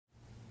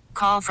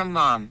Call from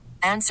mom.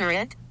 Answer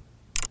it.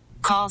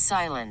 Call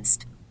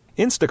silenced.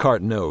 Instacart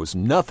knows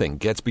nothing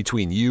gets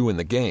between you and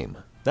the game.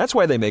 That's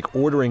why they make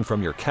ordering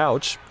from your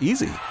couch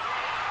easy.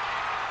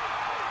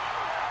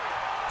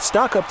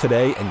 Stock up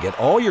today and get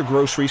all your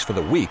groceries for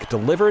the week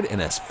delivered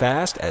in as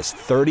fast as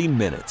 30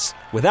 minutes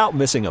without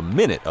missing a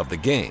minute of the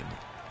game.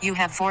 You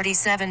have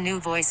 47 new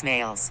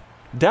voicemails.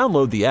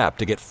 Download the app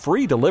to get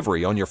free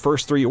delivery on your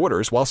first 3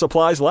 orders while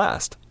supplies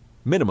last.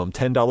 Minimum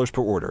 $10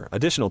 per order.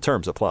 Additional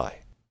terms apply.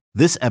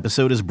 This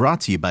episode is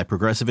brought to you by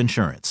Progressive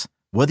Insurance.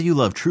 Whether you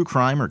love true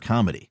crime or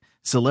comedy,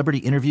 celebrity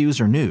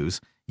interviews or news,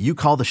 you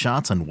call the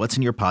shots on what's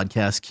in your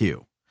podcast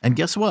queue. And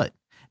guess what?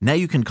 Now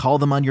you can call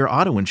them on your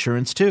auto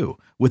insurance too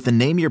with the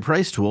Name Your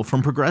Price tool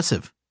from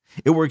Progressive.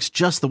 It works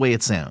just the way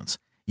it sounds.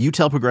 You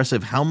tell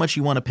Progressive how much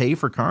you want to pay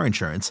for car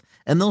insurance,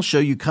 and they'll show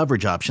you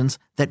coverage options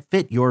that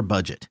fit your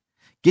budget.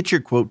 Get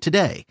your quote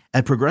today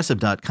at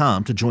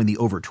Progressive.com to join the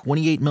over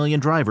 28 million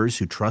drivers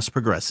who trust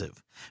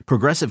Progressive.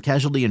 Progressive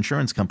Casualty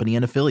Insurance Company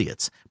and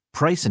Affiliates.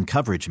 Price and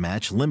coverage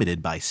match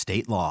limited by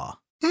state law.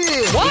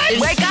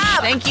 What? Wake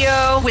up! Thank you.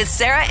 With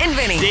Sarah and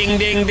Vinny. Ding,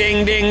 ding,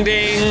 ding, ding,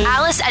 ding.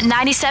 Alice at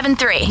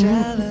 97.3.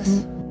 Jealous,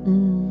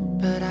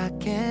 but I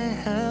can't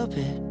help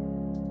it.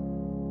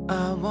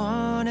 I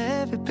want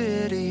every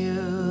bit of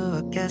you.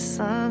 I guess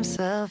I'm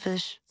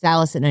selfish. It's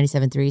Alice at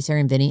 97.3. Sarah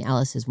and Vinny,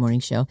 Alice's morning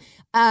show.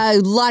 A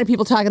lot of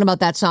people talking about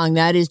that song.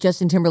 That is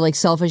Justin Timberlake's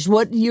Selfish.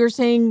 What you're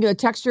saying, a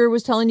texter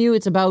was telling you,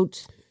 it's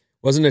about...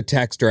 Wasn't a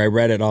texter. I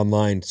read it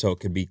online, so it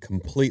could be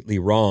completely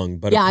wrong.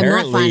 But yeah, apparently,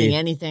 I'm not finding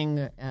anything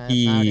about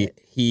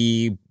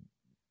it.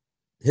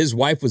 His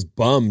wife was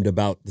bummed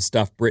about the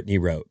stuff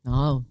Britney wrote.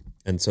 Oh.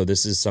 And so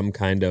this is some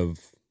kind of...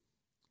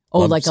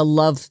 like a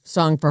love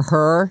song for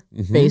her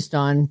based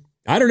on...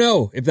 I don't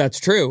know if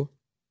that's true,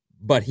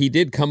 but he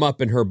did come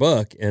up in her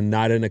book and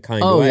not in a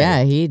kind way. Oh,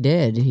 yeah, he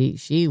did.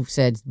 She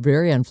said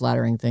very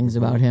unflattering things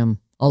about him.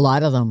 A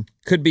lot of them.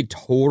 Could be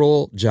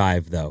total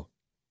jive, though.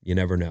 You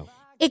never know.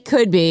 It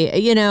could be.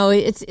 You know,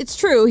 it's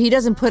true. He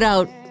doesn't put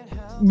out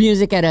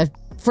music at a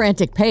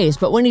frantic pace,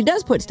 but when he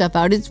does put stuff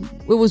out, it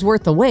was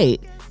worth the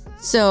wait.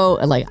 So,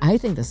 like, I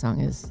think the song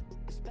is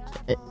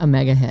a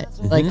mega hit.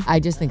 Like,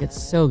 I just think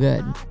it's so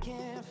good.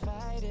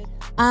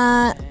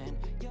 I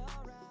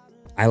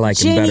like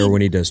him better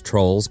when he does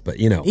Trolls, but,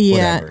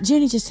 whatever.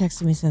 Jenny just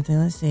texted me something.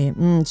 Let's see.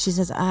 She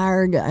says,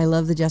 Arg, I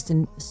love the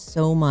Justin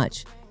so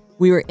much.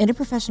 We were in a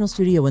professional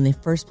studio when they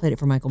first played it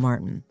for Michael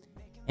Martin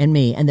and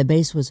me, and the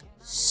bass was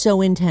so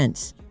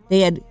intense.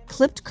 They had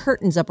clipped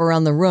curtains up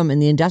around the room,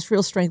 and the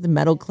industrial strength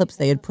metal clips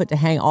they had put to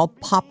hang all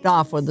popped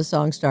off when the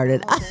song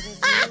started.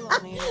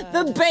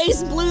 The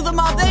bass blew them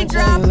off. They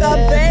dropped the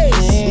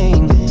bass.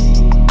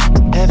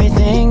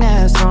 Everything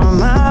that's on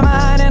my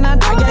mind, and I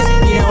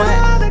guess, you know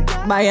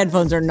what? My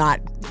headphones are not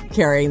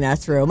carrying that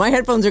through. My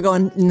headphones are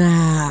going,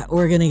 nah,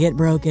 we're going to get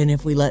broken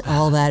if we let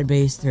all that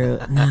bass through.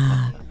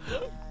 Nah.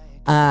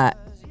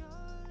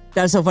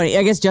 That's so funny.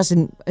 I guess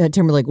Justin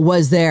Timberlake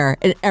was there,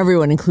 and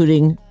everyone,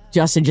 including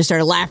Justin, just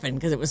started laughing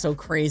because it was so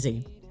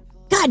crazy.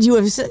 God, you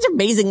have such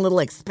amazing little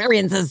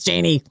experiences,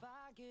 Janie.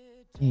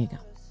 There you go.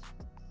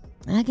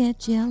 I get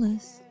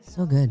jealous.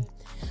 So good.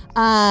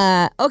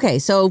 Okay,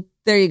 so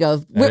there you go.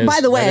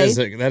 By the way,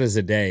 that is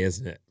a day,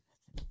 isn't it?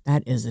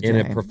 That is a day. In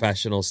a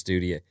professional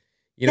studio.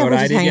 You know what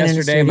I did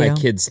yesterday? My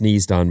kid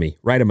sneezed on me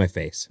right in my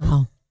face.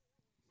 Oh.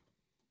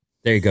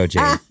 There you go,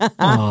 Jane.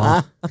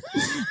 I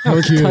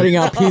was cutting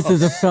out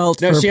pieces of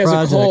felt. No, for she has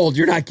a cold.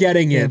 You're not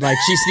getting it. Like,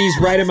 she sneezed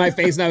right in my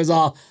face, and I was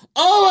all,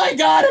 oh my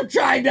God, I'm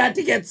trying not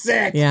to get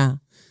sick. Yeah.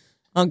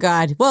 Oh,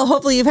 God. Well,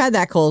 hopefully you've had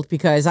that cold,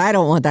 because I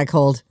don't want that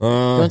cold.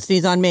 Don't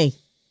sneeze on me.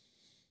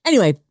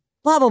 Anyway,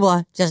 blah, blah,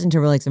 blah. Justin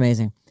Timberlake's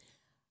amazing.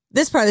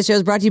 This part of the show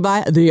is brought to you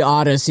by the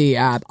Odyssey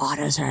app.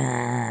 Odyssey.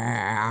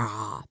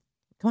 Come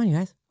on, you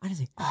guys.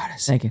 Odyssey.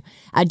 Thank you.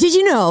 Did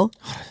you know?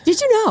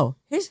 Here's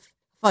a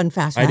fun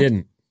fast fact. I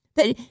didn't.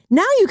 That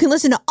now you can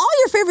listen to all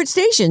your favorite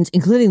stations,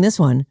 including this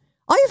one,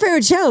 all your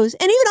favorite shows,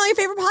 and even all your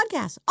favorite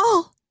podcasts,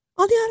 all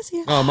on the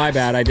Odyssey app. Oh, my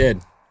bad. I did.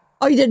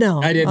 Oh, you did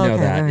know? I did know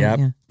that, right, yep.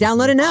 Yeah.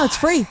 Download it now. It's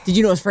free. Did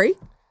you know it's free?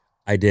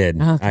 I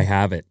did. Okay. I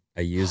have it.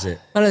 I use it.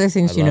 What other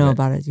things do you know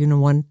about it? You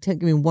know,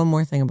 give me one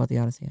more thing about the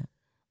Odyssey app.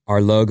 Our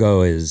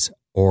logo is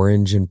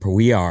orange and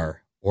we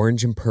are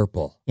orange and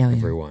purple,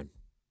 everyone.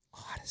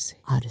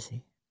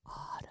 Odyssey.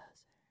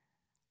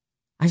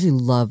 I actually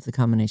love the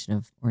combination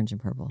of orange and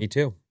purple. Me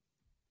too.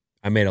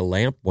 I made a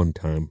lamp one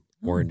time,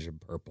 orange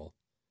and purple.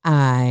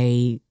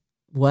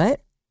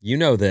 What? You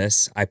know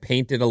this. I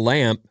painted a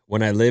lamp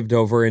when I lived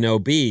over in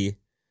OB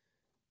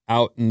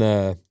out in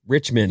the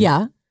Richmond.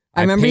 Yeah.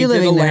 I remember you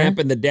living there. I painted a lamp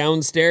in the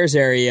downstairs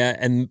area,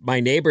 and my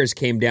neighbors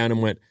came down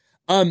and went,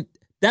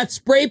 that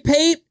spray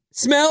paint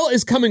smell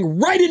is coming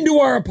right into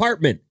our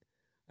apartment.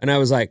 And I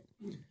was like,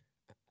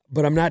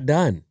 but I'm not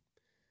done.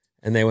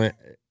 And they went,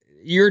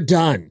 you're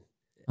done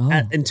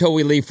until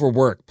we leave for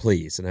work,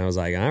 please. And I was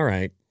like, all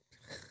right.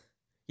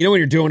 You know when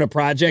you're doing a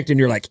project and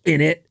you're like in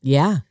it?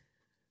 Yeah.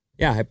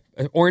 Yeah,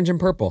 orange and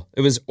purple.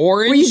 It was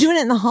orange. Were you doing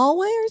it in the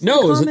hallway or something?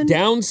 No, it was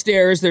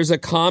downstairs. There's a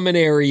common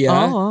area.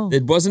 Oh.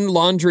 It wasn't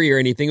laundry or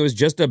anything. It was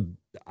just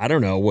I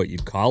don't know what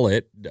you'd call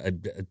it. A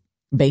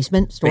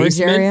basement, storage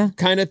basement area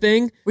kind of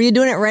thing. Were you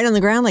doing it right on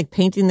the ground, like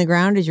painting the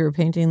ground as you were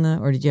painting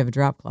or did you have a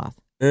drop cloth?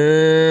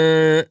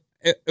 I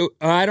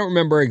don't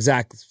remember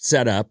exact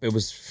setup. It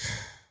was,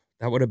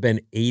 that would have been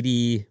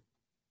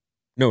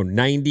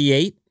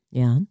 98.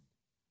 Yeah,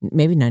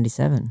 maybe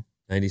 97.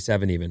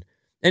 97 even.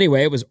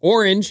 Anyway, it was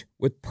orange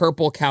with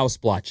purple cow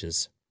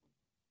splotches.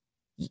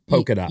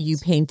 Polka dots. You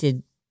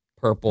painted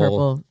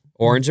purple,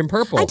 orange and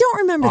purple. I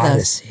don't remember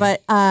Odyssey. this,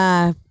 but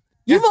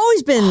you've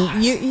always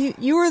been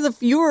you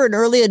were an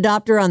early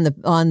adopter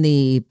on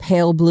the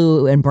pale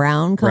blue and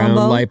brown combo.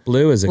 Brown light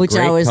blue is a which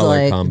great I was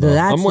color like, combo.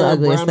 that's I'm wearing the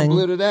ugliest brown thing. and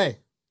blue today.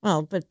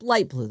 Well, but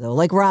light blue though,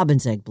 like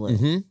robin's egg blue.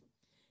 Mm-hmm.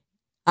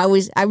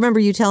 I remember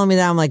you telling me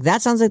that. I'm like,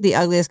 that sounds like the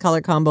ugliest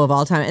color combo of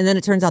all time. And then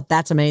it turns out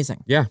that's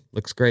amazing. Yeah,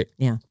 looks great.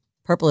 Yeah.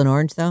 Purple and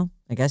orange though.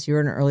 I guess you were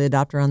an early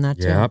adopter on that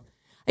too. Yep.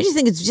 I just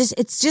think it's just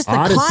the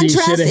Odyssey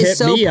contrast should have is hit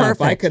so me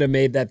perfect. up. I could have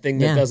made that thing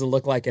that Yeah. doesn't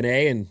look like an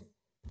A and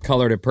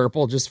colored it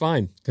purple just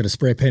fine. Could have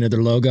spray painted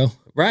their logo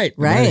Right.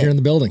 Right. here in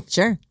the building.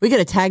 Sure. We could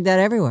have tagged that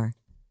everywhere.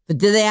 But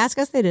did they ask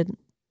us? They didn't.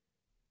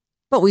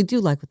 But we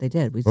do like what they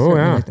did. We certainly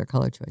like their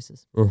color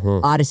choices.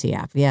 Mm-hmm. Odyssey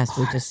app. Yes,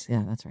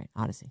 yeah, that's right.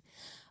 Odyssey.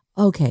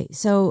 Okay,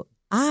 so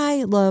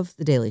I love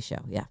The Daily Show.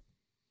 Yeah.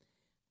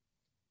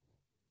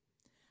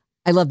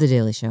 I love The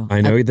Daily Show.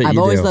 I know that I've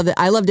you always do. loved it.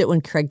 I loved it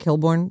when Craig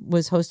Kilborn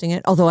was hosting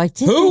it. Although I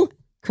did. Who?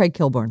 Craig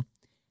Kilborn.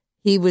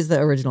 He was the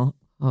original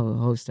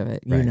host of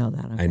it. You Right. know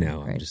that. Okay, I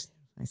know. Great.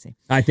 I see.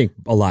 I think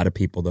a lot of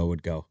people though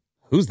would go,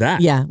 "Who's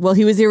that?" Yeah, well,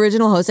 he was the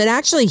original host, and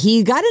actually,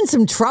 he got in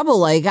some trouble.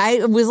 Like,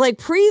 I was like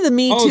pre the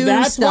Me Too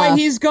that's stuff. why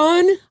he's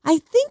gone. I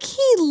think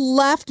he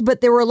left,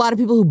 but there were a lot of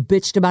people who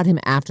bitched about him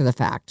after the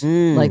fact,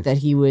 like that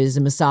he was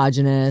a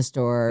misogynist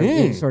or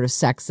sort of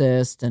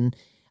sexist, and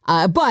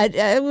what do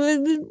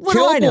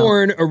I know?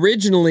 Kilborn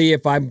originally,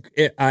 if I'm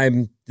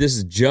this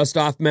is just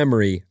off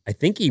memory. I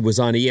think he was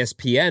on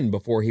ESPN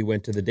before he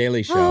went to the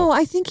Daily Show. Oh,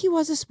 I think he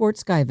was a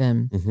sports guy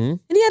then, Mm-hmm. and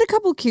he had a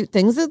couple cute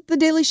things. The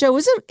Daily Show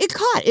was it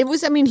caught. It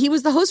was. I mean, he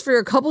was the host for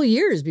a couple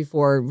years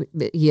before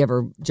he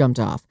ever jumped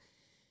off.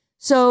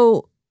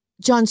 So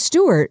Jon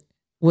Stewart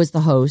was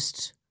the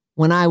host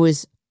when I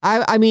was.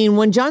 I mean,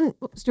 when Jon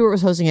Stewart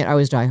was hosting it, I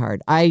was diehard.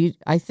 I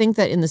think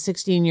that in the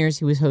 16 years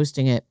he was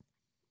hosting it,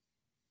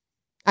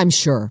 I'm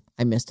sure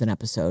I missed an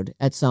episode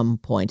at some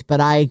point, but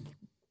I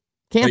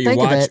can't But you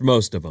think of watched it.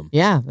 most of them.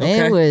 Yeah,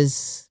 Okay. it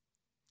was,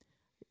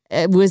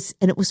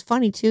 and it was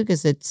funny too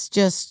because it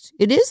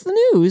is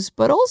the news,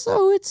 but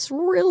also it's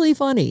really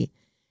funny.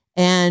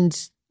 And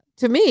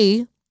to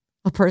me,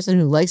 a person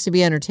who likes to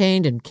be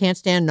entertained and can't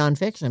stand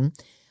nonfiction,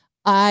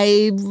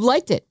 I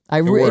liked it.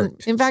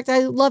 worked. In fact, I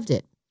loved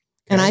it,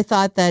 and I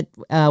thought that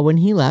when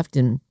he left,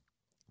 and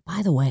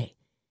by the way,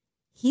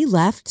 he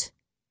left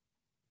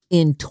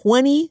in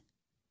 20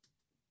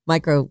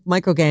 micro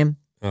game,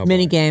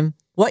 mini boy. game.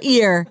 What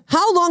year?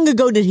 How long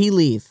ago did he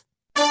leave?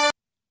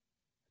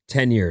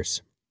 10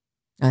 years.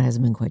 That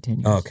hasn't been quite 10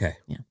 years. Okay.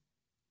 Yeah.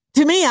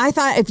 To me, I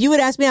thought if you had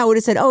asked me, I would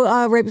have said,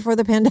 right before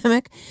the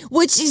pandemic,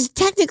 which is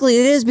technically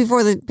it is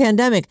before the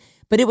pandemic,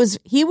 but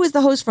he was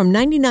the host from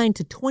 99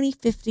 to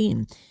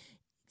 2015.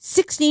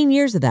 16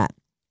 years of that.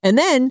 And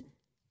then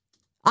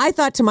I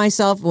thought to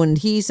myself when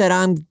he said,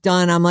 I'm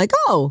done, I'm like,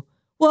 oh,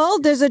 well,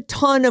 there's a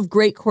ton of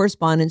great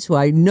correspondents who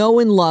I know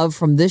and love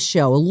from this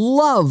show.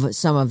 Love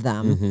some of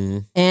them. Mm-hmm.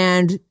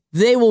 And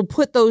they will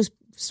put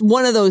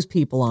one of those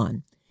people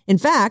on. In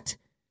fact,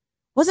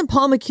 wasn't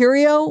Paul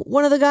Mercurio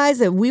one of the guys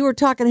that we were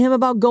talking to him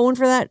about going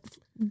for that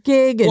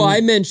gig? And Well,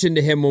 I mentioned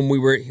to him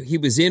when he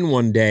was in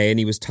one day and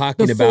he was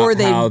talking Before about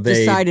they how they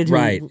decided who-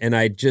 right. And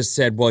I just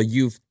said, well,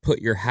 you've put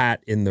your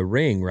hat in the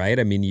ring, right?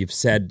 I mean, you've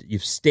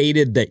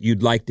stated that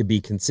you'd like to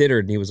be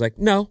considered. And he was like,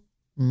 no.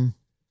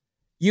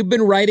 You've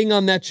been writing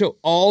on that show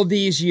all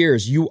these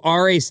years. You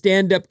are a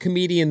stand-up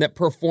comedian that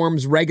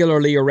performs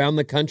regularly around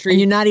the country.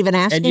 and you're not even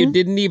asking? And you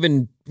didn't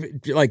even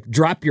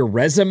drop your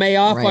resume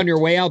off Right. on your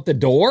way out the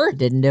door.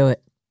 Didn't do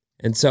it.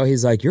 And so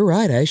he's like, you're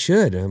right, I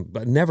should.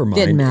 But never mind.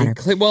 Didn't matter.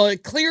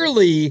 It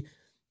clearly,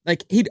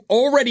 he'd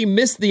already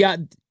missed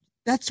the...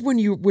 that's when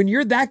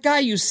you're that guy,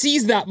 you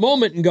seize that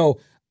moment and go,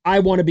 I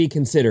want to be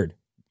considered.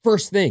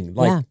 First thing.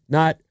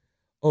 Not,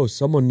 oh,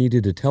 someone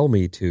needed to tell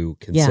me to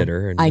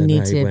consider. Yeah, and I then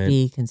need to went.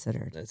 be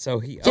considered.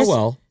 So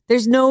Just-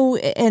 There's no,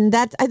 and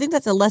I think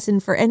that's a lesson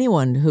for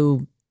anyone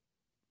who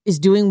is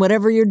doing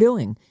whatever you're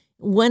doing.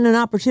 When an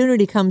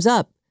opportunity comes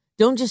up,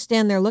 don't just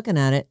stand there looking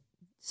at it.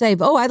 Say,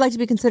 oh, I'd like to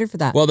be considered for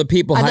that. Well, the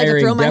people I'd like to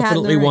hiring throw my hat in the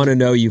definitely ring. want to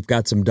know you've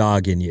got some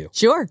dog in you.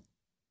 Sure.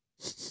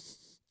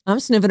 I'm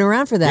sniffing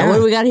around for that. Yeah. What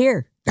do we got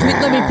here?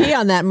 Let me pee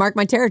on that and mark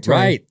my territory.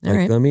 Right. All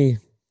right. Let me,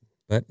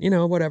 but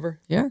whatever.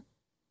 Yeah.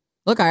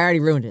 Look, I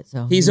already ruined it.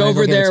 So He's you might as over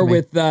well give it there to me.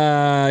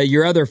 with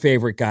your other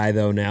favorite guy,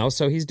 though, now,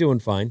 so he's doing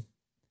fine.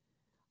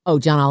 Oh,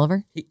 John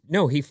Oliver?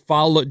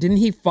 Didn't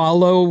he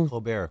follow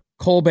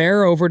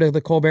Colbert over to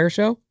the Colbert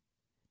Show?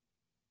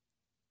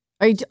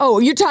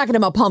 You're talking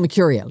about Paul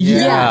Mercurio. Yeah.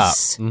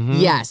 Yes.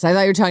 Yes. I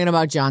thought you were talking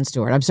about Jon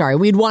Stewart. I'm sorry.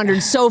 We'd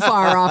wandered so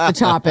far off the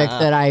topic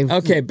that I...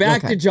 Okay,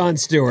 back to Jon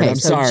Stewart. I'm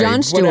so sorry.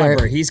 Jon Stewart,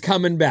 whatever. He's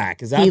coming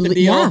back. Is that the deal?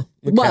 Yeah.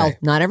 Okay. Well,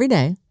 not every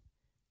day,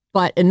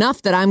 but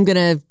enough that I'm going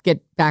to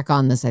get back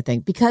on this, I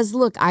think. Because,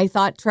 look, I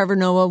thought Trevor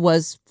Noah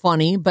was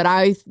funny, but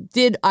I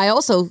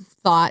also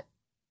thought,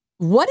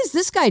 what is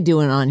this guy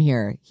doing on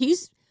here?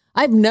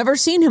 I've never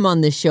seen him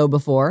on this show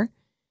before.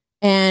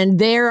 And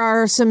there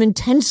are some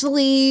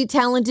intensely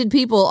talented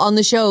people on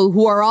the show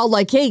who are all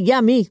like, hey, yeah,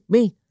 me.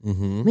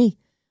 And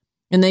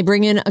they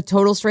bring in a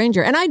total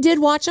stranger. And I did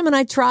watch them and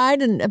I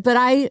tried, but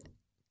I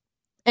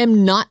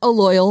am not a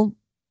loyal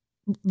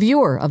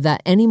viewer of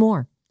that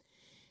anymore.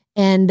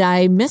 And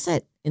I miss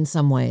it in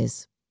some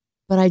ways,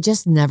 but I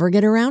just never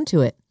get around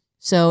to it.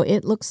 So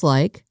it looks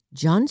like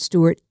Jon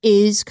Stewart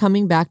is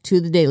coming back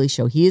to The Daily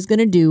Show. He is going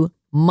to do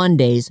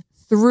Mondays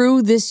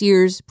through this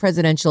year's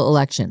presidential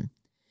election.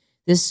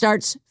 This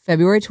starts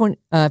February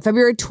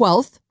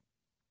 12th,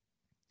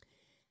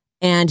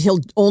 and he'll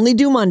only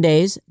do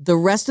Mondays. The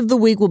rest of the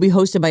week will be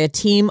hosted by a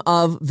team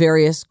of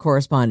various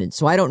correspondents.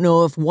 So I don't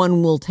know if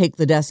one will take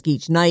the desk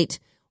each night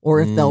or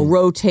if they'll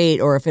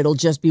rotate or if it'll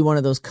just be one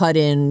of those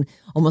cut-in,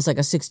 almost like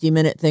a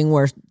 60-minute thing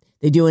where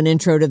they do an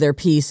intro to their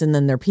piece and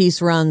then their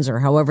piece runs or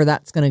however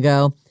that's going to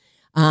go.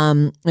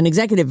 An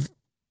executive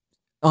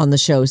on the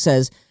show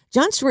says,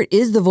 Jon Stewart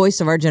is the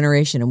voice of our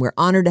generation, and we're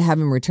honored to have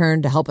him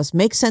return to help us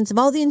make sense of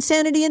all the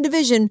insanity and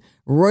division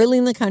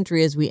roiling the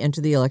country as we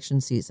enter the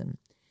election season.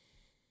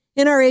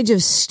 In our age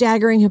of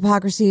staggering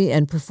hypocrisy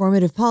and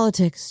performative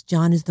politics,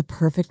 Jon is the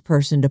perfect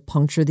person to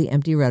puncture the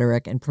empty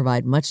rhetoric and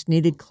provide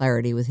much-needed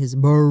clarity with his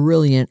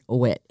brilliant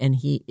wit, and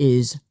he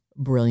is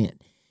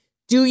brilliant.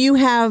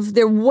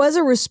 There was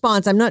a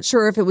response. I'm not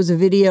sure if it was a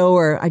video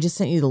or I just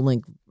sent you the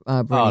link.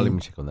 Let me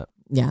check on that.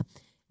 Yeah,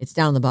 it's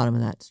down the bottom of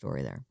that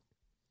story there.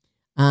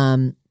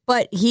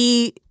 But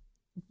he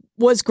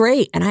was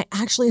great. And I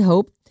actually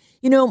hope,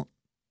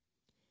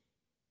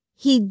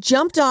 he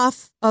jumped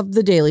off of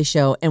The Daily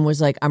Show and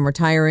was like, I'm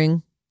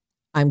retiring.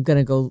 I'm going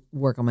to go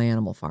work on my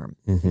animal farm.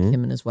 I think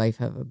him and his wife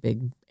have a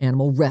big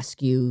animal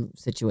rescue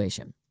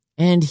situation.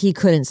 And he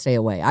couldn't stay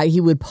away. He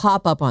would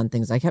pop up on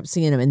things. I kept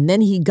seeing him. And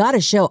then he got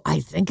a show. I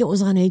think it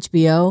was on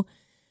HBO.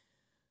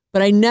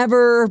 But I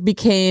never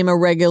became a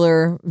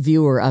regular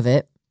viewer of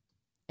it.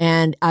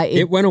 And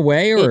it went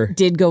away, or it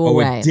did go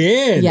away. It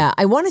did. Yeah,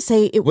 I want to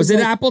say it was. Was it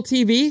Apple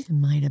TV? It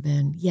might have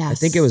been. Yes, I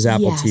think it was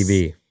Apple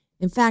TV.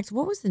 In fact,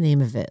 what was the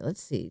name of it?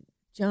 Let's see,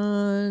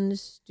 Jon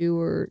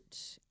Stewart.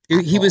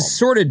 He was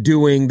sort of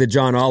doing the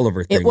John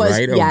Oliver thing, it was,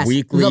 right? Yes, a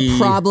weekly. The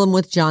Problem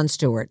with Jon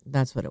Stewart.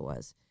 That's what it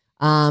was.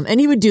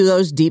 And he would do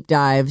those deep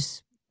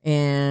dives.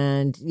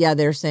 And yeah,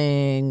 they're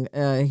saying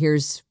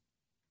and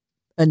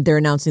they're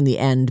announcing the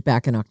end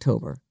back in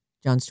October.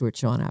 Jon Stewart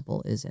show on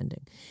Apple is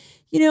ending.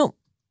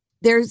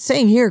 They're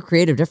saying here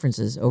creative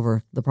differences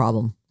over The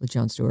Problem with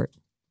Jon Stewart.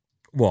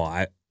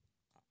 Well,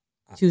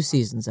 2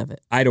 seasons of it.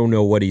 I don't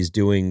know what he's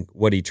doing,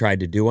 what he tried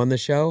to do on the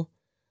show,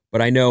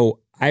 but I know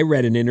I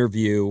read an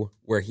interview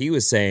where he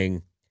was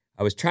saying,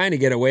 I was trying to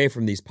get away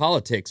from these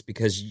politics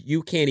because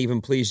you can't even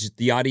please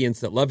the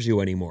audience that loves you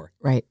anymore.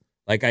 Right.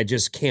 Like, I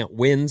just can't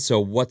win, so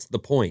what's the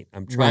point?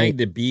 I'm trying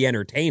to be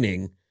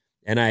entertaining,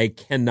 and I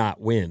cannot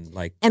win.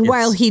 And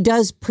while he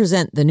does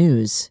present the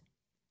news,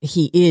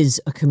 he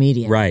is a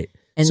comedian. Right.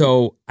 And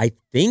so I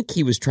think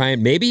he was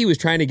trying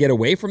to get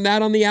away from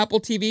that on the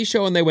Apple TV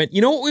show, and they went,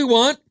 you know what we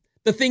want?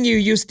 The thing you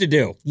used to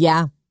do.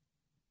 Yeah.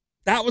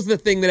 That was the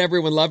thing that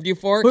everyone loved you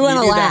for. We want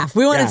to laugh.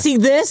 We want to see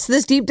this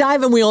deep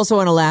dive, and we also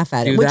want to laugh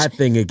at it. Do that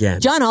thing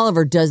again. John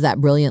Oliver does that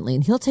brilliantly,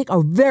 and he'll take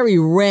a very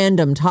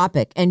random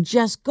topic and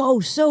just go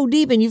so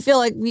deep, and you feel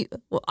like,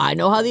 I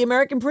know how the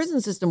American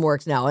prison system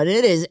works now, and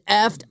it is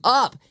effed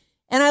up.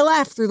 And I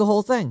laughed through the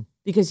whole thing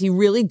because he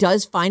really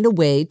does find a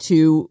way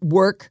to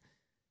work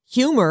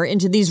humor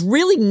into these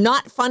really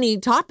not funny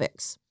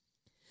topics.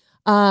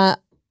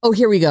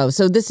 Here we go.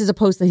 So this is a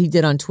post that he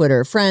did on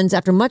Twitter. Friends,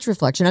 after much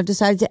reflection, I've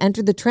decided to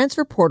enter the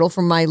transfer portal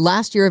from my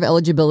last year of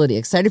eligibility.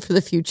 Excited for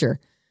the future.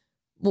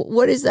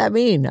 What does that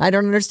mean? I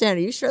don't understand.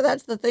 Are you sure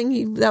that's the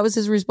thing? That was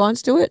his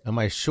response to it? Am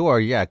I sure?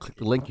 Yeah, click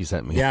the link you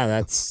sent me. Yeah,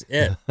 that's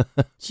it.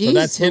 Jeez, so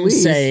that's him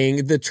Louise.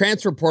 saying the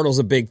transfer portal's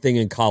a big thing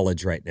in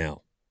college right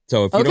now.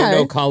 So if you don't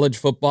know college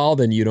football,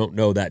 then you don't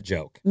know that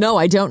joke. No,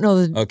 I don't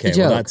know the joke.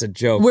 Well, that's a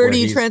joke. Where do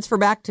you transfer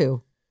back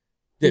to?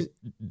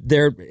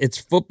 It's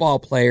football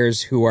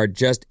players who are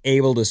just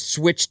able to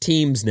switch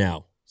teams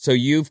now. So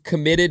you've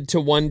committed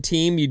to one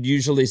team. You'd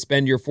usually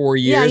spend your 4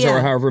 years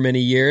or however many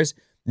years.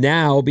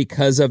 Now,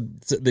 because of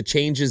the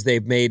changes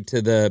they've made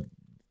to the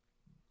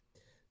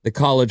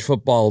college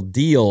football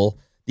deal,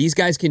 these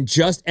guys can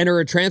just enter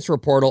a transfer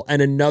portal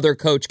and another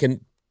coach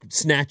can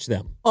snatch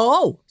them.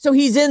 Oh, so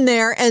he's in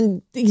there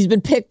and he's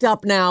been picked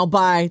up now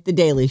by The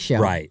Daily Show.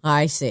 Right.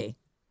 I see.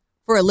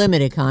 For a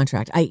limited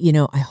contract. I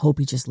hope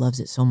he just loves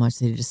it so much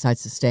that he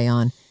decides to stay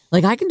on.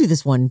 Like, I can do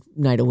this one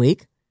night a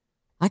week.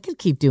 I could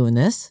keep doing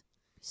this.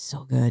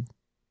 So good.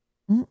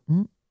 Well,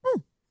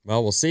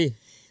 we'll see.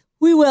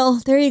 We will.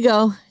 There you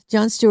go.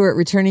 Jon Stewart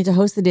returning to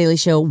host The Daily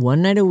Show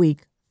one night a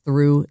week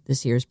through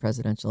this year's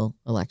presidential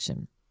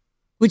election,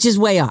 which is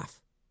way off.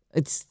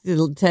 It's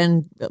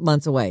 10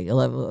 months away,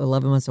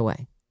 11 months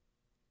away.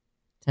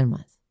 10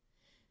 months.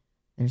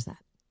 There's that.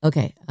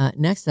 Okay,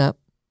 next up.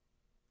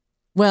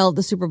 Well,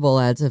 the Super Bowl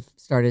ads have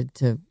started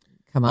to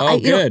come out. Oh,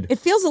 good. It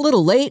feels a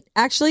little late,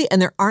 actually, and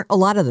there aren't a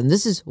lot of them.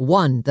 This is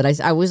one that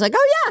I was like,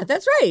 oh, yeah,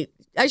 that's right.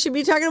 I should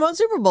be talking about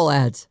Super Bowl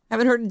ads.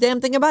 Haven't heard a damn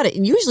thing about it.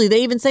 And usually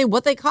they even say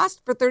what they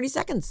cost for 30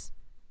 seconds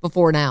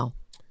before now.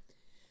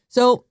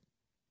 So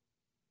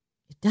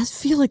it does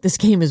feel like this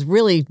game is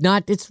really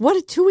not, it's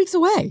 2 weeks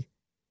away.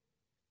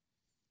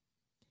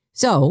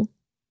 So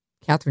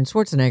Catherine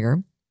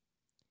Schwarzenegger,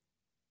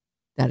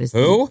 that is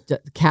who?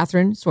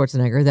 Catherine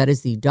Schwarzenegger, that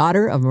is the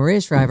daughter of Maria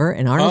Shriver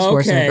and Arnold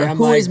Schwarzenegger,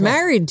 who is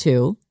married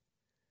to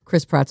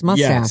Chris Pratt's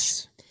mustache.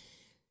 Yes.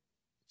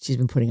 She's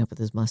been putting up with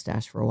his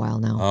mustache for a while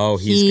now. Oh,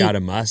 he's got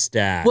a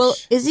mustache. Well,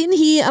 isn't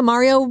he a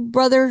Mario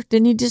brother?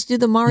 Didn't he just do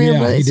the Mario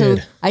brother? He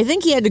did. I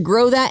think he had to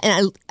grow that.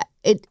 And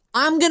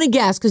I'm going to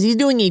guess because he's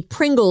doing a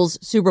Pringles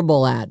Super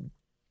Bowl ad.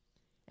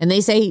 And they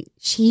say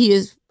he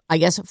is, I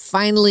guess,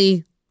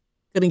 finally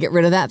going to get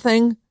rid of that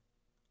thing.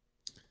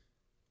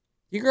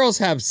 You girls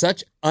have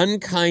such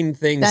unkind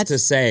things to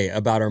say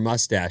about our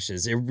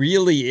mustaches. It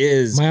really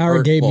is. My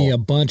hour gave me a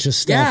bunch of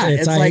stuff. Yeah,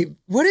 it's like,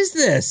 what is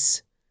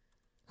this?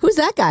 Who's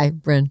that guy,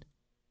 Bryn?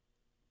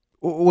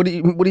 What do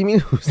you mean?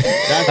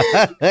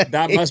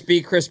 That must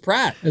be Chris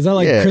Pratt. Is that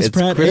like Chris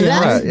Pratt?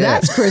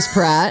 That's Chris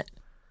Pratt.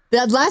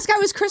 That last guy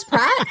was Chris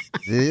Pratt?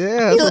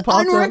 Yeah. He looked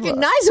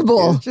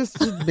unrecognizable. It's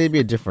just maybe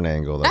a different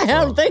angle. I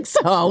don't think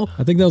so.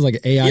 I think that was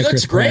like AI He looks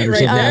Chris great Pratt or right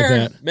something there.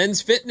 like that.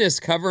 Men's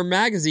Fitness cover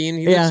magazine.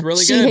 He looks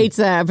really she good. hates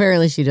that.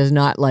 Apparently she does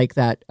not like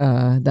that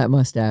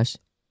mustache.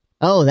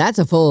 Oh, that's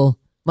a full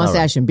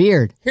mustache and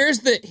beard.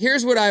 Here's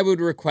what I would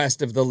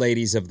request of the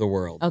ladies of the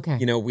world. Okay.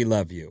 You know, we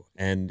love you.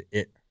 And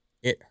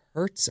it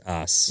hurts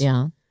us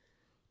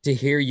to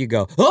hear you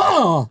go,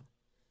 oh!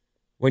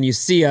 When you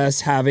see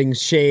us having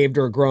shaved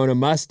or grown a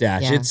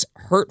mustache. Yeah. It's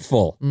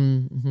hurtful.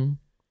 Mm-hmm.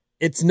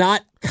 It's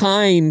not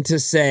kind to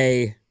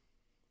say,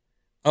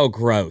 oh,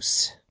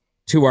 gross,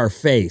 to our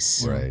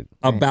face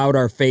about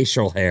our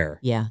facial hair.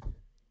 Yeah.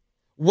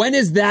 When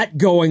is that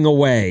going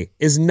away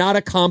is not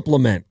a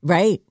compliment.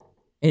 Right.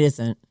 It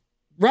isn't.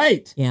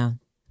 Right. Yeah.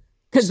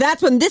 Because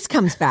that's when this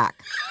comes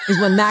back, is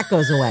when that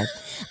goes away.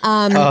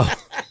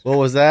 What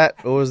was that?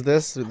 What was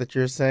this that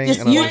you're saying?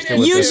 Just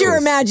use your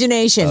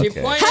imagination.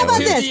 Okay. How about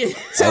this?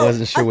 So I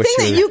wasn't sure a thing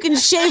that you can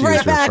shave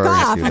right back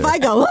off. If I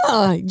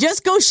go,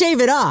 just go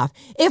shave it off.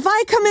 If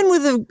I come in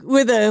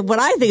with a what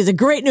I think is a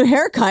great new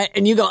haircut,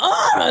 and you go,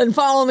 and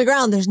fall on the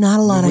ground, there's not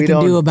a lot I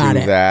can do about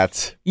it.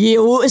 That.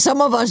 Yeah,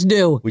 some of us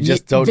do. We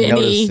just don't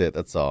notice it.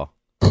 That's all.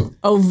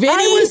 Oh, Vinny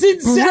I was in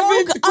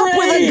seventh broke up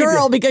with a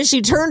girl because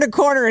she turned a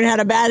corner and had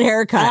a bad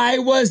haircut. I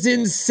was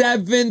in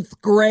 7th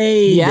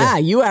grade. Yeah,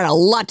 you had a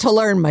lot to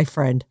learn, my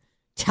friend.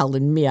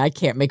 Telling me I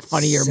can't make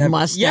fun of your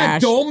mustache. Yeah,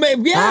 don't make.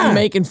 Yeah, I'm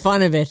making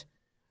fun of it.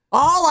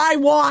 All I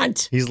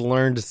want. He's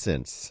learned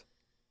since.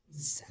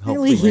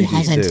 Really, he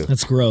hasn't.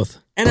 That's growth.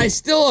 And I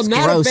still am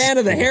not a fan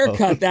of the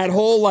haircut. That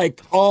whole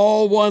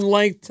all one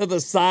length to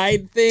the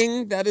side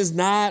thing. That is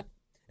not.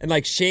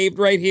 And shaved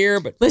right here.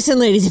 But listen,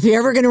 ladies, if you're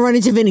ever going to run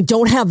into Vinny,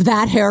 don't have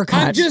that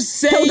haircut. I'm just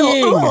saying.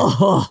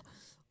 Out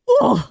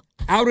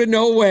of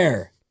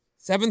nowhere.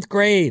 7th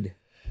grade.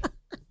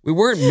 We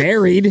weren't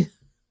married.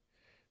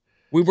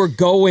 We were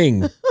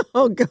going.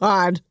 Oh,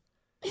 God.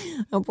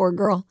 Oh, poor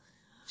girl.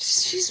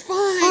 She's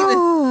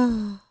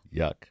fine.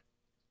 Yuck.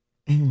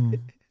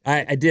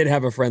 I did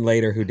have a friend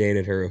later who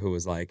dated her who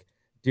was like,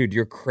 dude,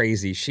 you're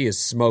crazy. She is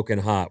smoking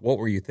hot. What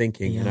were you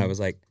thinking? Yeah. And I was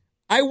like,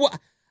 I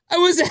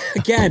was,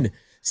 again,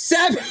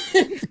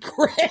 7th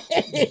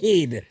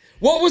grade.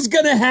 What was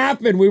going to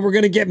happen? We were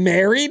going to get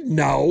married?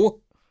 No.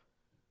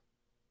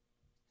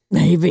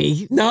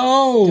 Maybe.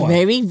 No.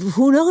 Maybe.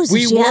 Who knows?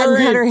 If she hadn't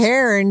cut her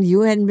hair and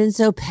you hadn't been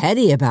so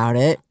petty about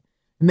it,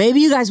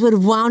 maybe you guys would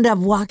have wound up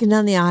walking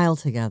down the aisle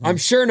together. I'm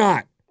sure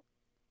not.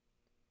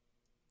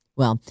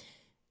 Well,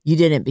 you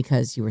didn't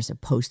because you were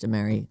supposed to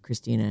marry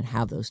Christina and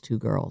have those 2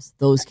 girls.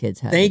 Those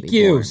kids had Thank to be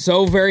you born.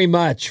 so very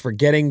much for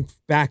getting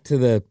back to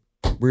the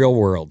real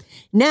world.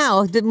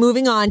 Now,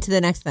 moving on to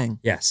the next thing.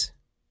 Yes.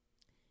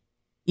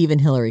 Even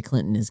Hillary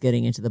Clinton is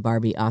getting into the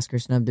Barbie Oscar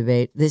snub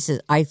debate.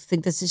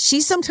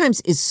 She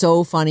sometimes is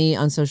so funny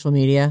on social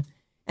media.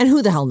 And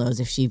who the hell knows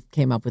if she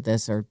came up with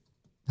this or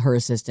her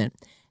assistant.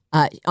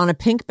 On a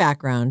pink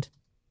background,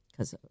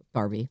 because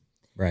Barbie.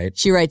 Right.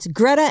 She writes,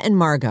 Greta and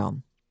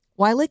Margot,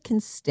 while it can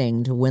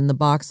sting to win the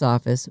box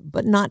office,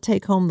 but not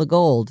take home the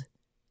gold,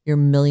 your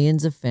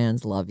millions of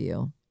fans love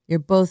you. You're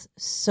both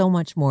so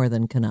much more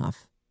than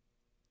enough.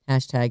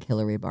 Hashtag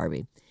Hillary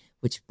Barbie,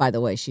 which, by the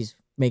way, she's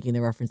making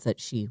the reference that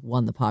she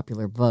won the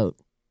popular vote,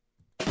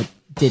 but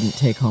didn't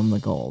take home the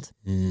gold,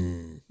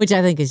 which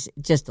I think is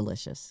just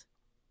delicious.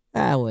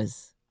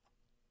 It's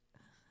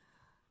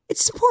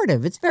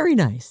supportive. It's very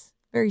nice.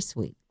 Very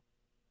sweet.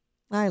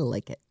 I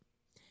like it.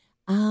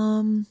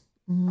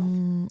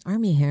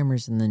 Armie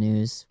Hammer's in the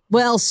news.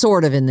 Well,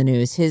 sort of in the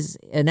news.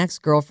 An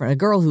ex-girlfriend, a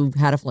girl who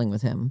had a fling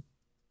with him,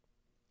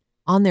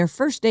 on their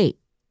first date,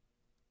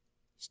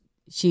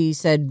 she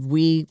said,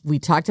 we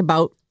talked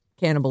about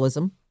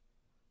cannibalism,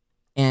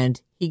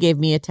 and he gave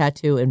me a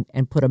tattoo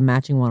and put a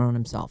matching one on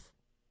himself.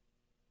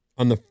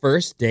 On the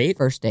first date?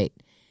 First date.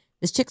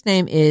 This chick's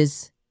name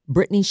is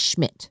Brittany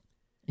Schmidt,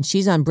 and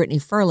she's on Brittany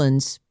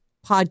Furlan's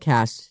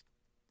podcast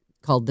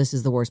called This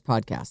Is the Worst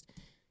Podcast.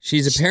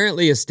 She's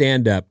apparently a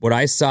stand-up. What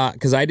I saw,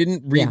 because I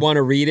didn't want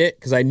to read it,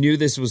 because I knew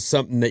this was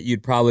something that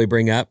you'd probably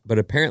bring up, but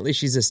apparently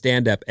she's a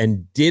stand-up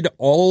and did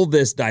all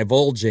this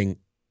divulging,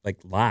 like,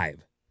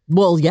 live.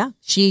 Well, yeah,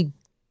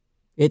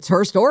 it's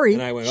her story.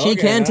 And I went, she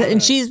okay, can,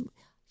 and she's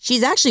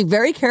actually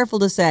very careful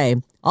to say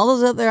all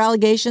those other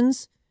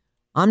allegations.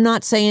 I'm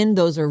not saying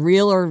those are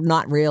real or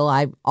not real.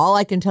 All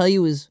I can tell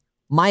you is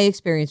my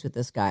experience with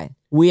this guy.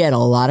 We had a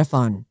lot of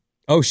fun.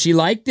 Oh, she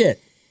liked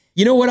it.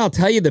 You know what? I'll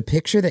tell you the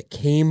picture that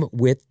came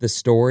with the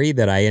story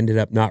that I ended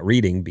up not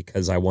reading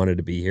because I wanted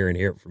to be here and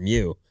hear it from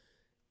you.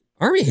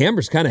 Armie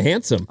Hammer's kind of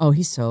handsome. Oh,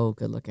 he's so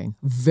good looking.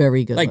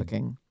 Very good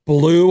looking.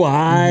 Blue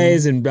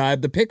eyes. And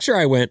the picture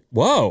I went,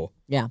 whoa.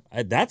 Yeah.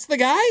 That's the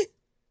guy?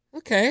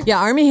 Okay. Yeah,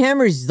 Armie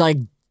Hammer's like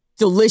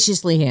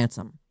deliciously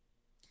handsome.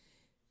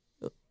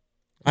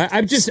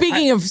 I'm just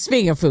speaking of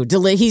food.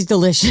 He's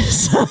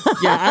delicious.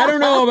 Yeah, I don't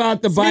know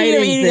about the biting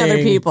of eating thing,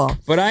 other people,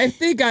 but I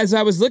think as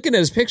I was looking at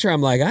his picture,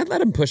 I'm like, I'd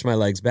let him push my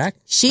legs back.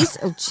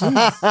 Well,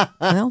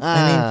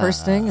 I mean,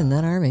 first thing and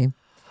then Armie.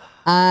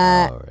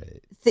 All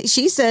right.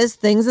 She says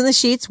things in the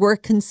sheets were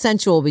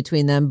consensual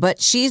between them, but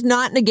she's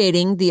not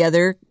negating the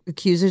other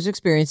accuser's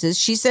experiences.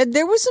 She said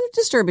there was some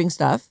disturbing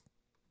stuff.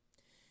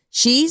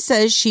 She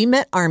says she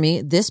met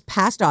Armie this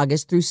past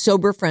August through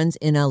sober friends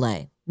in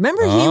L.A.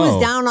 Remember, he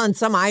was down on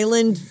some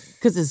island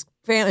because his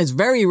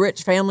very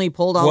rich family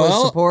pulled all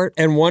his support.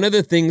 And one of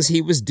the things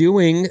he was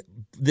doing,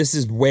 this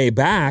is way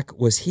back,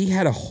 was he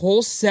had a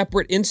whole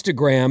separate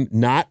Instagram,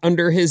 not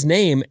under his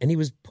name, and he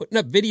was putting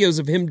up videos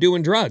of him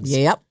doing drugs.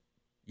 Yep.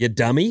 You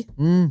dummy.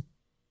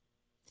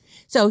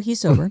 So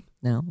he's sober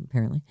now,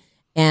 apparently.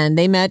 And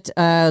they met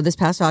this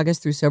past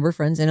August through sober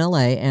friends in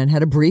L.A. and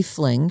had a brief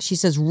fling. She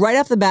says right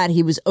off the bat,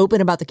 he was open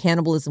about the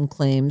cannibalism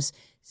claims,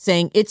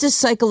 saying it's a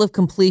cycle of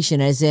completion,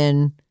 as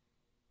in,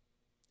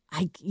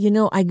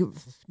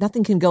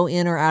 nothing can go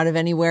in or out of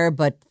anywhere,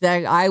 but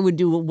I would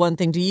do one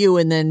thing to you,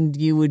 and then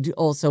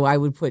I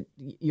would put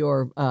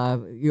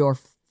your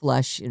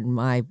flesh in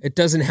my. It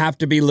doesn't have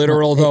to be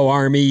literal, though,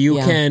 Armie. You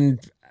can.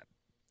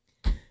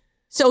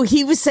 So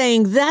he was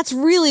saying that's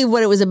really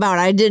what it was about.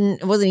 I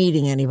wasn't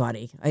eating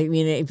anybody. I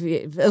mean,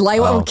 I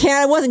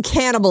wasn't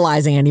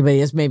cannibalizing anybody.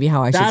 Is maybe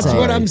how I should say. That's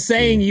what I'm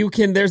saying.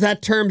 There's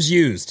that term's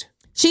used.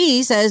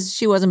 She says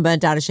she wasn't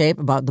bent out of shape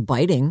about the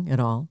biting at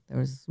all. There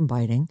was some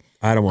biting.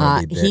 I don't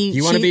want to be bit. Do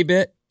you want to be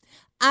bit?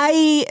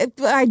 I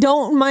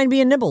don't mind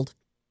being nibbled.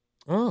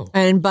 Oh.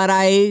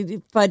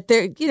 But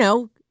there,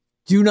 do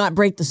not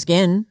break the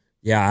skin.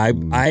 Yeah,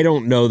 I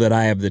don't know that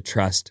I have the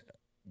trust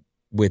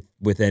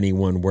with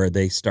anyone where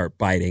they start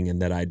biting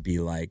and that I'd be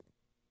like,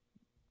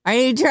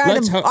 I try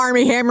to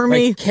Armie Hammer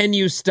me. Like, can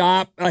you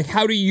stop? Like,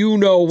 how do you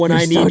know when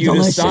I need you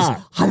to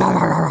stop? I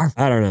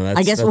don't know.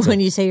 I guess when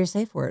you say your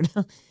safe word.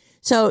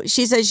 So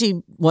she says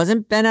she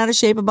wasn't bent out of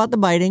shape about the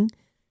biting.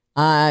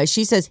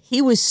 She says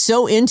he was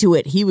so into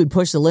it, he would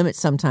push the limits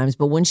sometimes.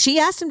 But when she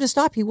asked him to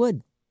stop, he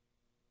would.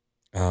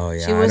 Oh,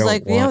 yeah. She was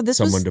like, this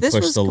someone was to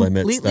push the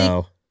limits,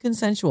 though.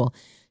 Consensual.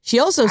 She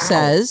also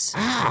says,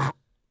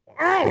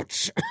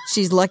 ouch.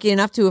 She's lucky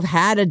enough to have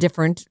had a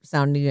different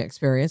sounding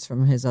experience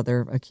from his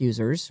other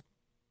accusers.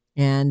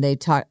 And they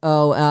talk,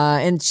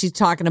 and she's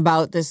talking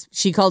about this.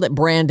 She called it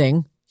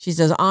branding. She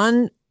says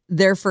on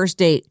their first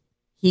date,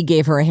 he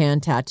gave her a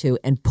hand tattoo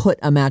and put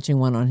a matching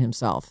one on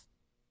himself.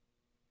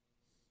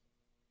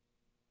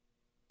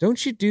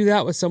 Don't you do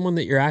that with someone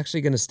that you're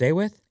actually going to stay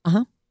with?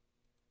 Uh-huh.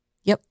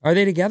 Yep. Are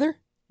they together?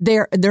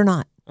 They're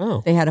not.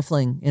 Oh. They had a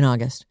fling in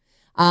August.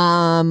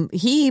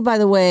 He, by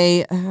the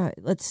way,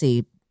 let's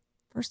see.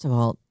 First of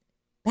all,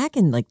 back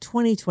in like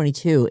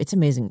 2022, it's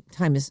amazing.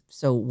 Time is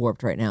so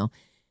warped right now.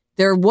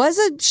 There was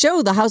a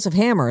show, The House of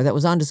Hammer, that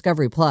was on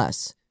Discovery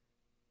Plus.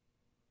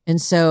 And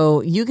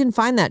so you can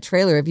find that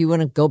trailer if you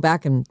want to go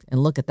back and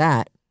look at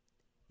that.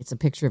 It's a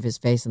picture of his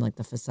face and like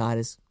the facade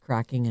is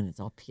cracking and it's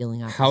all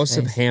peeling off. House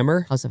of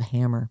Hammer? House of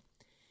Hammer.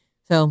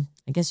 So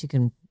I guess you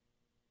can.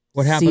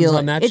 What happens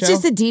on that show? It's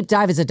just a deep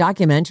dive. It's a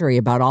documentary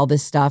about all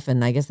this stuff.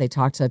 And I guess they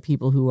talk to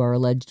people who are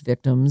alleged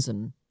victims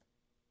and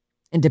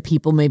to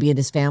people maybe in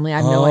his family. I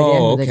have no idea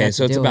who they got to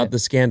so it's do about it. the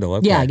scandal.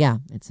 Okay. Yeah.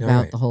 It's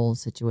about the whole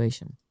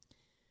situation.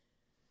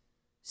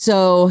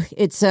 So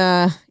it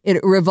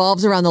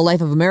revolves around the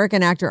life of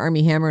American actor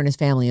Armie Hammer and his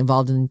family,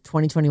 involved in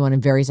 2021 in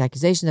various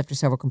accusations after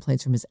several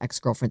complaints from his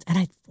ex-girlfriends. And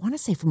I want to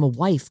say from a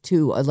wife,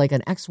 too, like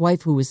an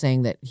ex-wife who was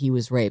saying that he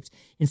was raped.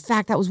 In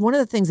fact, that was one of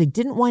the things they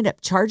didn't wind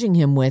up charging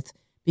him with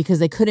because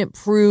they couldn't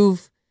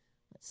prove.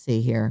 Let's see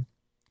here.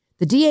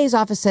 The DA's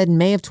office said in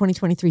May of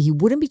 2023 he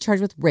wouldn't be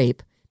charged with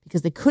rape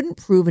because they couldn't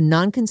prove a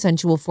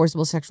non-consensual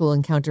forcible sexual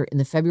encounter in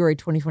the February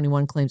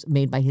 2021 claims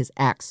made by his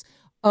ex.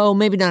 Oh,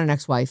 maybe not an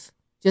ex-wife,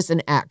 just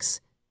an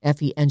ex,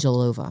 Effie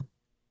Angelova.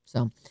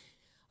 So,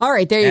 all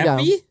right, there you go.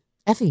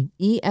 Effie,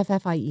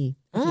 Effie.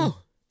 Oh,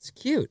 it's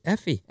cute.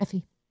 Effie.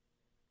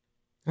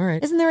 All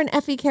right. Isn't there an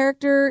Effie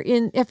character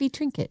in Effie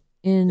Trinket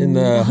in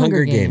the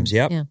Hunger Games?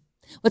 Yep. Yeah.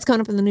 What's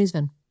coming up in the news,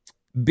 Vin?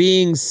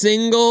 Being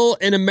single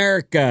in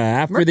America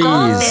after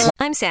these.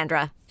 I'm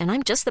Sandra, and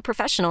I'm just the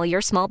professional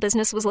your small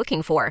business was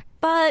looking for.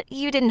 But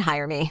you didn't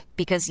hire me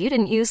because you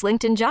didn't use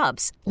LinkedIn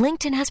Jobs.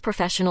 LinkedIn has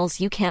professionals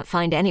you can't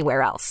find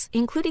anywhere else,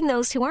 including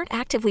those who aren't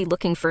actively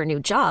looking for a new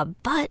job,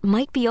 but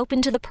might be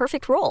open to the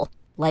perfect role,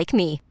 like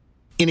me.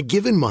 In a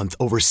given month,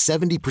 over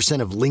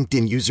 70% of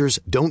LinkedIn users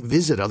don't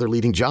visit other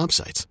leading job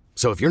sites.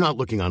 So if you're not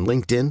looking on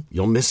LinkedIn,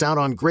 you'll miss out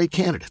on great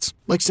candidates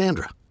like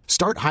Sandra.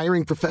 Start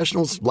hiring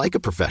professionals like a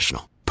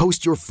professional.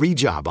 Post your free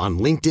job on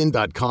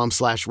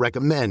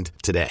linkedin.com/recommend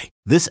today.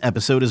 This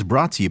episode is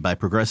brought to you by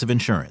Progressive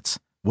Insurance.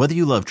 Whether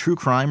you love true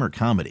crime or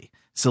comedy,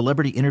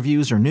 celebrity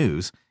interviews or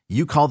news,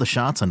 you call the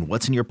shots on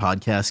what's in your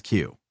podcast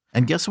queue.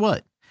 And guess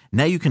what?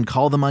 Now you can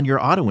call them on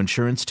your auto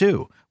insurance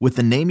too with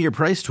the Name Your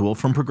Price tool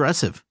from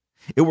Progressive.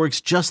 It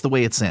works just the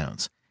way it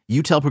sounds.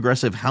 You tell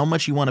Progressive how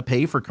much you want to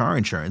pay for car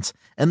insurance,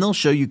 and they'll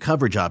show you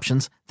coverage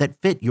options that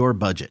fit your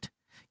budget.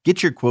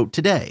 Get your quote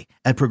today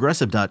at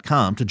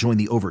Progressive.com to join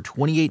the over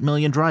 28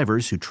 million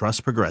drivers who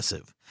trust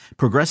Progressive.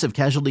 Progressive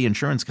Casualty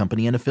Insurance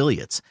Company and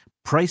Affiliates.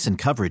 Price and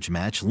coverage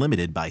match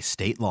limited by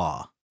state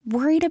law.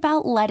 Worried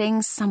about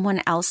letting someone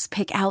else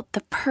pick out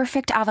the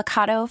perfect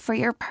avocado for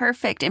your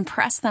perfect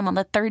impress them on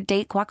the third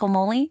date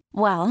guacamole?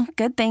 Well,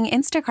 good thing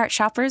Instacart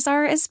shoppers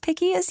are as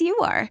picky as you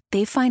are.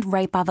 They find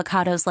ripe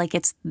avocados like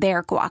it's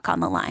their guac on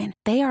the line.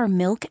 They are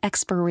milk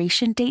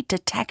expiration date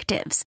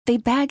detectives. They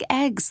bag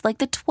eggs like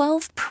the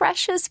 12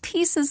 precious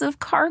pieces of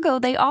cargo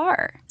they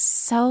are.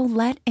 So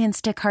let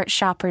Instacart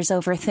shoppers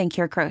overthink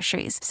your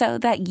groceries so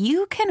that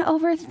you can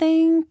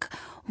overthink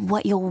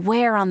what you'll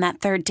wear on that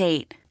third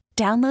date.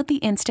 Download the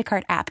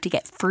Instacart app to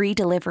get free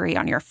delivery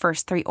on your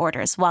first 3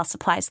 orders while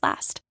supplies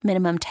last.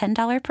 Minimum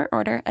 $10 per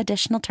order.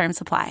 Additional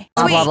terms apply.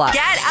 Blah, blah, blah.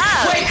 Get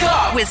up! Wake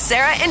up! With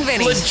Sarah and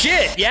Vinny.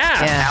 Legit,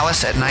 yeah.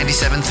 Alice at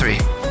 97.3.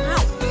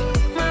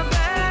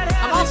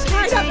 I'm all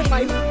tied up in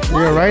my...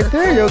 You're right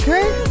there. You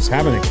okay? Just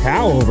having a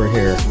cow over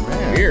here.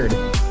 Weird.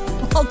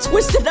 all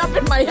twisted up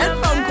in my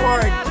headphone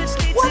cord.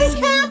 What is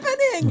happening?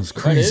 It was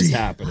crazy. What is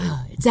happening?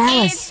 It's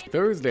Alice.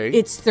 Thursday.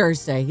 It's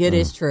Thursday. It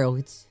is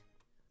true.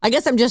 I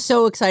guess I'm just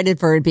so excited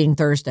for it being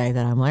Thursday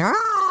that I'm like,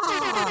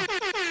 ah!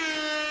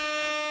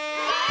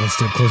 One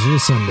step closer to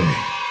Sunday.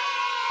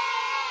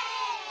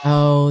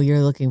 Oh,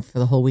 you're looking for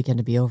the whole weekend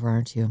to be over,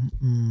 aren't you?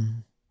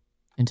 And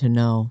to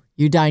know.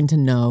 You're dying to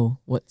know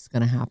what's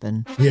going to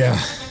happen. Yeah.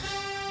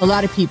 A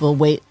lot of people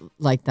wait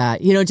like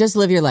that. You know, just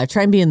live your life.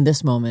 Try and be in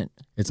this moment.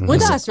 It's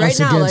with us right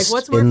now. Like,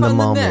 what's more fun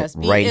than this?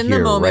 Be right in here,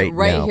 the moment, right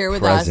right now, here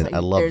with present. us. I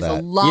love There's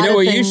that. a lot You know of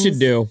what things. you should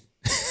do?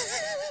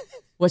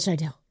 What should I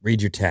do?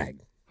 Read your tag.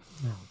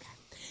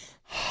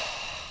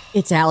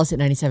 It's Alice at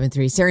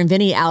 97.3. Sarah and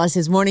Vinny,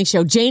 Alice's morning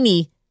show.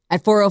 Janie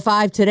at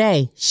 4:05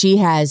 today. She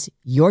has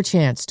your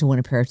chance to win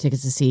a pair of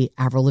tickets to see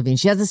Avril Lavigne.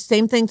 She has the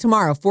same thing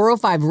tomorrow,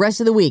 4:05, rest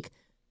of the week.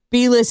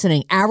 Be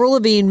listening. Avril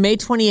Lavigne, May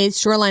 28th,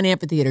 Shoreline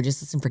Amphitheater.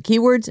 Just listen for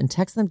keywords and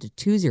text them to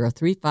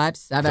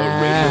 20357. The Radio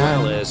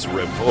Alice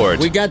Report.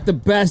 We got the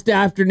best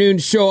afternoon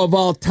show of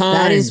all time.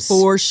 That is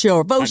for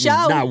sure.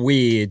 Show. Not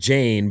we,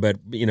 Jane, but,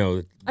 you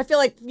know. I feel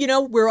like,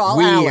 we're all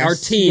we, Alice. our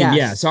team,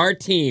 yes, our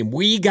team.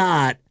 We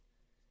got,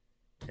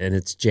 and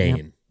it's Jane.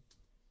 Yep.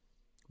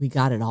 We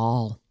got it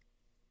all.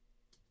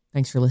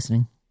 Thanks for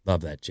listening.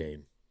 Love that,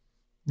 Jane.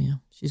 Yeah,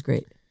 she's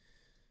great.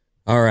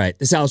 All right.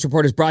 This Alice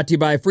Report is brought to you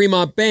by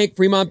Fremont Bank.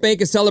 Fremont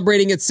Bank is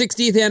celebrating its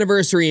 60th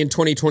anniversary in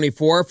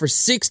 2024. For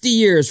 60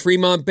 years,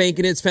 Fremont Bank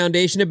and its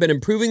foundation have been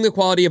improving the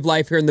quality of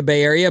life here in the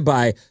Bay Area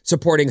by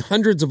supporting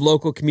hundreds of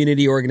local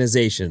community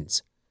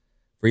organizations.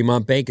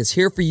 Fremont Bank is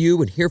here for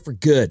you and here for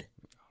good.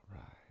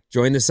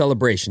 Join the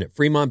celebration at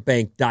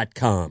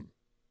fremontbank.com.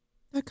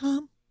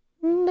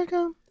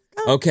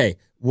 Okay.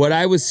 What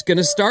I was going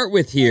to start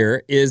with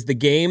here is the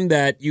game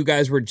that you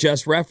guys were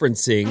just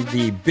referencing,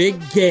 the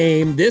big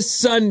game this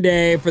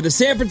Sunday for the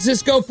San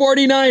Francisco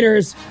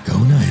 49ers. Go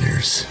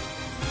Niners.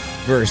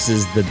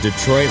 Versus the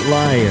Detroit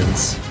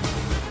Lions.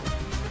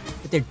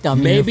 With their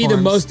dumb Maybe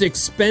uniforms. the most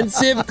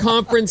expensive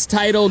conference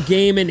title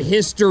game in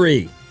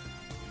history.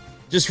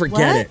 Just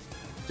forget it.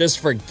 Just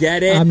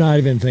forget it. I'm not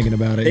even thinking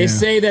about it. They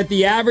say that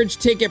the average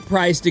ticket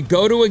price to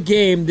go to a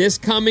game this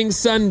coming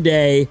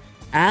Sunday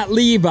at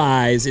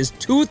Levi's is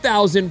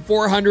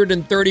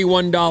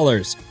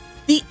 $2,431.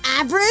 The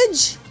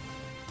average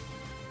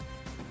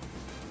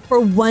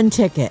for one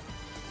ticket.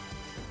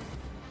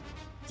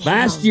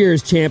 Last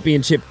year's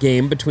championship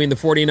game between the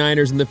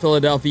 49ers and the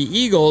Philadelphia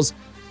Eagles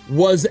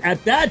was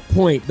at that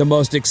point the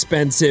most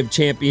expensive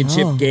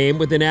championship game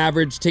with an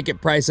average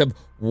ticket price of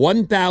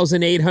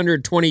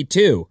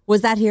 $1,822. Was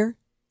that here?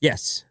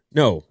 Yes.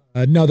 No.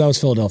 No, that was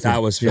Philadelphia.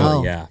 That was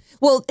Philly, yeah.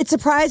 Well, it's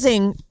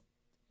surprising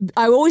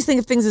I always think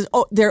of things as,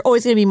 they're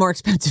always going to be more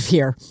expensive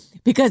here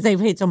because they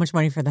paid so much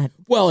money for that.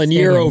 Well, and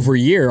stadium. year over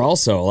year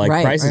also, like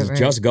prices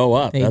just go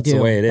up. That's the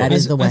way it is. That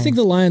is the way. I think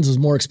the Lions was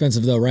more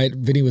expensive though, right?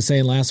 Vinny was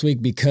saying last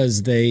week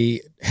because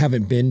they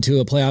haven't been to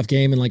a playoff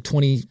game in like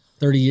 20,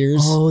 30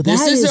 years. Oh,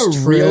 this is a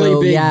true.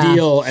 really big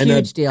deal.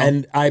 Huge deal.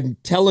 And I'm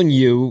telling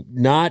you,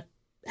 not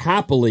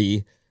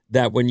happily,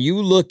 that when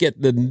you look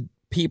at the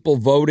people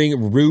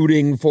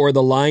rooting for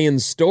the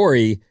Lions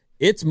story,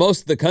 it's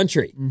most of the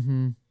country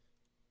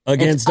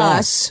against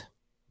us.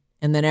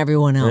 And then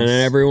everyone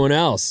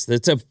else.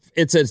 It's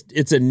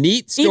a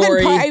neat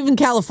story. Even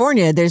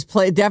California, there's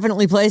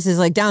definitely places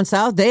like down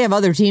south, they have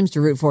other teams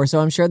to root for. So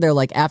I'm sure they're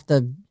like,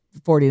 after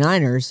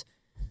 49ers,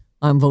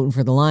 I'm voting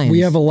for the Lions. We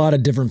have a lot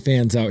of different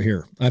fans out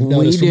here. I've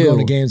noticed from going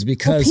to games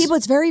because people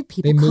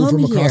they move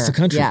come from across the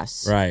country.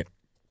 Yes. Right.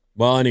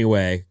 Well,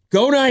 anyway,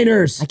 go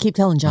Niners. I keep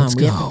telling John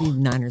we have to be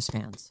Niners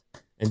fans.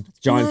 And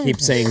John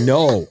keeps saying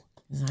no.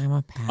 I'm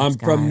a Pats I'm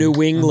guy. from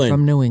New England. I'm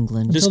from New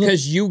England. Just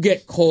because you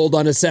get cold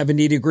on a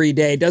 70-degree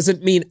day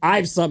doesn't mean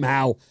I've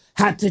somehow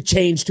had to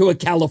change to a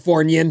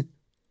Californian.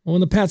 Well,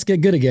 when the Pats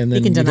get good again,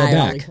 then he can you go deny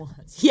back. all he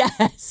wants.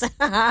 Yes.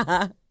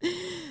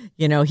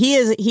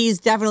 He's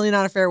definitely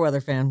not a fair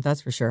weather fan.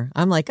 That's for sure.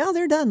 I'm like, oh,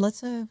 they're done.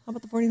 Let's, how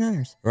about the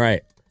 49ers?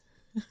 Right.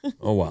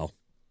 Oh, well.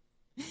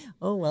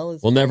 Oh, well.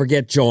 We'll never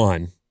get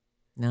John.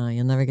 No,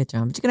 you'll never get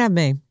John, but you can have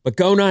me. But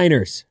go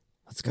Niners.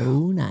 Let's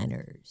go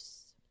Niners.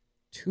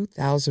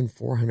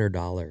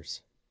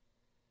 $2,400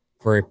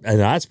 and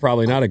that's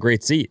probably not a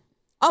great seat.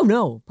 Oh,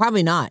 no,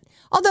 probably not.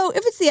 Although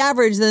if it's the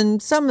average, then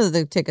some of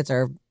the tickets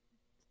are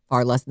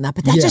far less than that.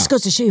 But that just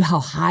goes to show you how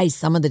high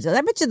some of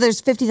I bet you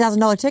there's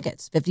 $50,000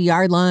 tickets,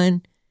 50-yard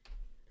line,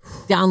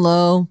 down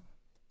low,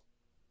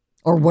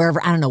 or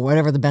wherever, I don't know,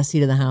 whatever the best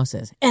seat in the house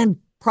is. And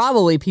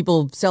probably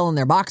people selling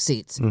their box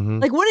seats.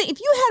 Like, if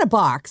you had a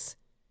box,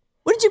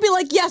 wouldn't you be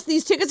like, yes,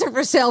 these tickets are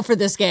for sale for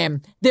this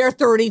game. They're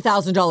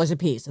 $30,000 a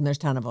piece, and there's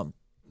 10 of them.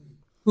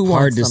 Who wants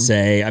Hard to them?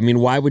 say. I mean,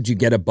 why would you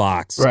get a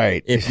box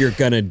if you're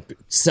going to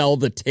sell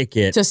the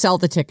ticket? To sell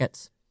the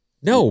tickets.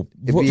 No.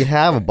 If you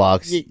have a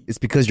box, it's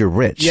because you're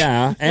rich.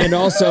 Yeah, and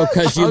also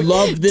because you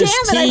love this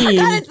team. I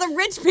forgot it's the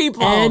rich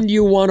people. And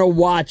you want to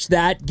watch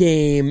that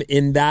game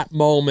in that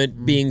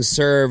moment being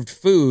served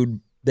food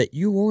that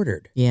you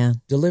ordered. Yeah.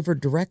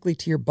 Delivered directly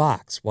to your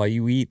box while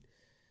you eat,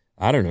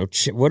 I don't know,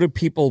 what do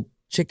people,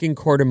 chicken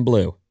cordon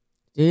bleu?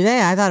 Do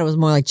they? I thought it was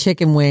more like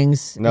chicken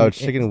wings. No,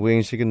 chicken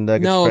wings, chicken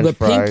nuggets, No, French the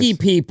fries. pinky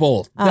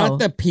people, not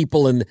the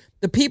people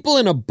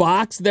in a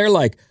box. They're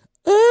like,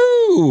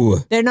 ooh,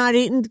 they're not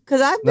eating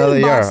because I've No, been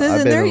in they are. boxes I've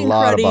and been they're in a eating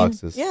lot of cruddy.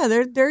 boxes. Yeah,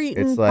 they're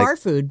eating It's like bar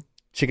food.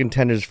 Chicken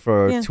tenders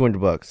for Yeah.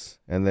 $200,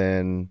 and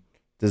then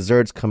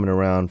desserts coming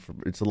around.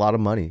 It's a lot of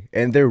money,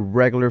 and they're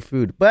regular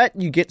food. But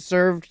you get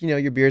served,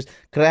 your beers.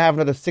 Could I have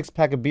another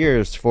 6-pack of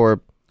beers for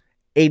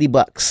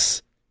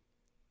 $80?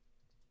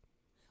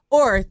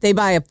 Or they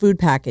buy a food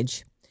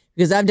package.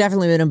 Because I've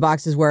definitely been in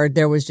boxes where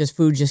there was just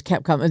food just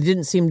kept coming. It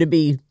didn't seem to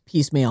be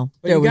piecemeal.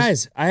 But you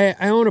guys, I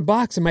own a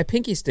box and my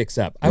pinky sticks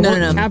up. I No,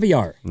 want no.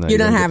 caviar. No, You're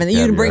not having it.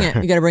 You can bring caviar.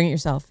 it. You got to bring it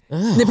yourself.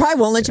 They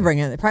probably won't let you bring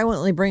it. They probably won't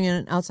let you bring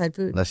in outside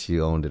food. Unless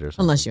you owned it or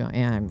something. Unless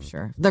I'm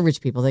sure. The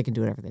rich people, they can do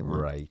whatever they want.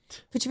 Right.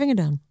 Put your finger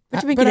down.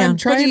 Put your But pinky I'm down.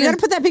 trying You to- got to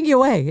put that pinky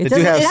away. It They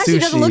do have actually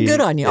doesn't look sushi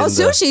good on you. in Oh,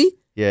 the- sushi.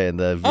 Yeah, in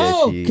the VIP.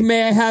 Oh,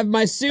 may I have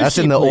my sushi? That's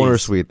in the please? owner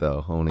suite,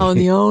 though. Only. Oh,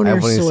 the owner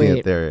I've only seen suite.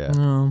 it there, yeah.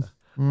 Oh.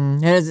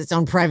 It has its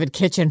own private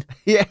kitchen.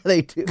 Yeah,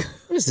 they do.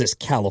 What is this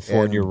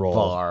California And roll?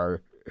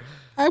 bar.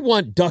 I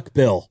want duck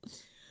bill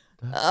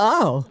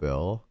Oh.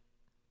 Bill.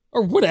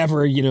 or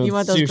whatever. You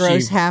want those sushi,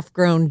 gross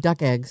half-grown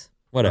duck eggs.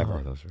 whatever.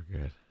 Oh, those are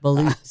good.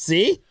 Balut.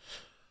 See,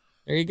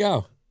 there you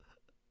go.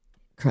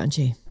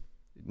 Crunchy.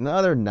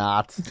 No, they're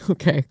not.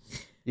 Okay.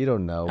 You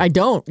don't know. I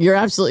don't. You're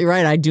absolutely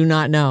right. I do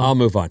not know. I'll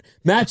move on.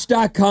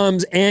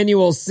 Match.com's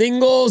annual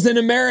Singles in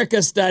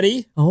America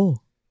study. Oh.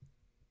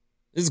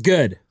 This is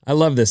good. I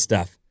love this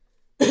stuff.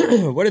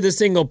 What do the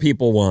single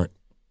people want?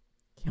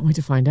 Can't wait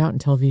to find out and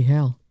tell V.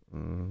 Hale.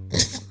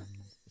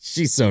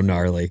 She's so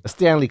gnarly. A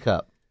Stanley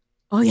Cup.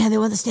 Oh, yeah, they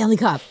want the Stanley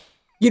Cup.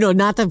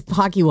 Not the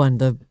hockey one,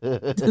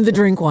 the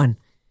drink one.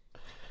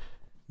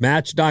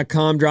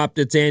 Match.com dropped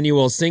its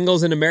annual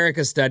Singles in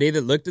America study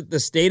that looked at the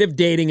state of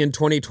dating in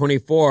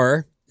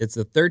 2024. It's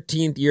the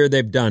 13th year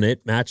they've done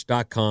it.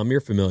 Match.com,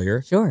 you're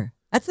familiar. Sure.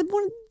 That's the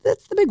one.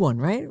 That's the big one,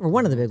 right? Or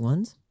one of the big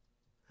ones.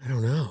 I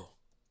don't know.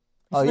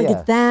 Oh, Like yeah.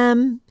 it's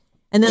them.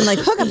 And then like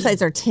hookup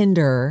sites are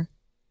Tinder.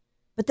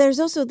 But there's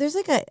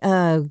like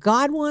a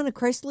God one, a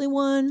Christly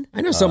one.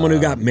 I know someone who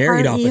got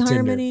married off of Tinder.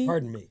 Harmony.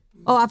 Pardon me.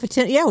 Oh, off of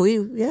Tinder. Yeah,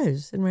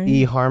 just sitting right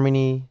here.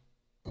 eHarmony.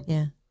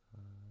 Yeah,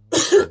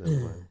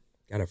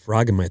 Got a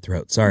frog in my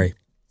throat. Sorry.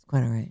 it's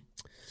quite all right.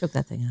 Choke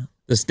that thing out.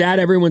 The stat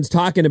everyone's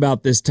talking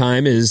about this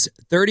time is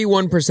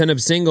 31%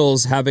 of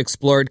singles have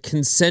explored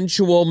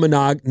consensual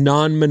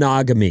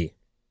non-monogamy.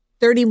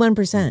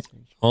 31%.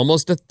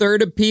 Almost a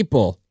third of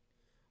people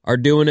are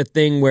doing a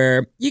thing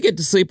where you get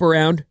to sleep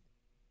around.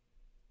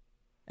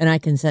 And I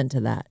consent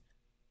to that.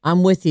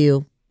 I'm with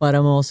you, but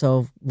I'm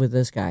also with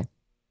this guy.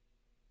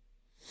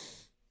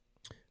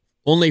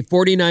 Only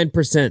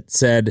 49%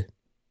 said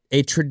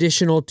a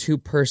traditional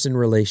 2-person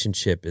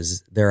relationship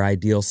is their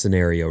ideal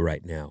scenario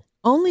right now.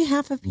 Only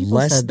half of people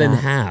Less said than that.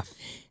 half.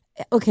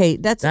 Okay,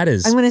 that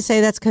is. I'm going to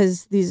say that's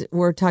because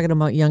we're talking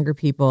about younger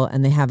people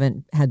and they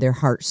haven't had their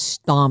heart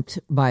stomped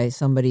by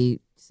somebody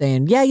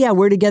saying, "Yeah,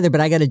 we're together, but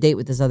I got a date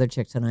with this other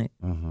chick tonight."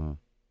 Mm-hmm.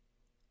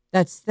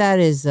 That's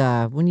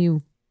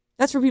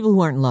for people who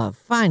aren't in love.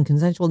 Fine,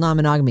 consensual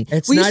non-monogamy.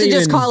 We used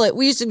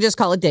to just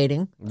call it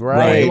dating.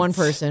 Right. One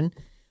person,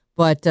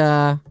 but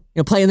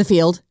play in the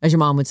field, as your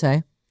mom would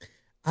say.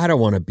 I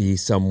don't want to be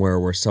somewhere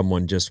where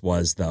someone just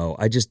was, though.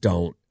 I just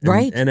don't.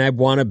 Right. And I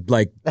want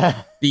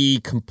to be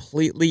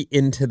completely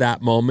into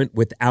that moment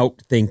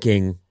without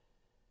thinking,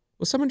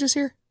 was someone just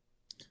here?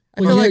 I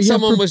feel like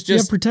someone was just. You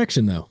have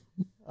protection, though.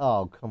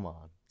 Oh, come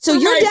on. So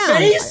you're down.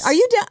 Face? Are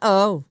you down?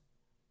 Oh.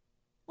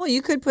 Well,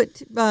 you could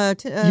put. You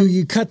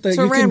cut the.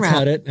 You can wrap.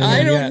 cut it.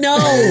 I don't know.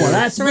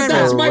 That's my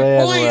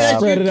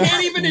point. You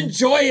can't even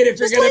enjoy it if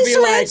Just you're going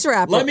to lay be saran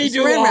wrap let me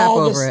do saran wrap all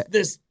over it.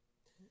 this.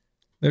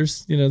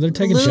 There's, they're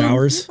taking Lube.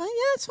 showers. Yeah,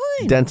 it's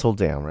fine. Dental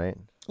dam, right?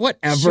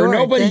 Whatever. Sure,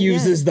 Nobody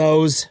uses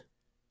those.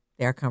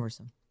 They are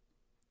cumbersome.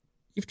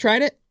 You've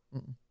tried it?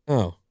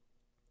 Oh.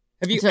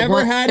 Have you I took ever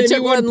one- had I took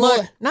anyone one pull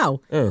look. it?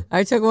 No. Oh.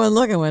 I took one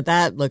look at what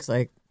that looks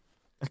like.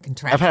 A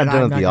contraption. I've had it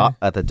done I'm not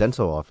at the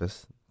dental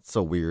office. It's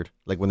so weird.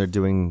 Like when they're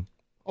doing,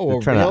 Oh,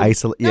 they're trying to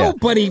isolate. Yeah,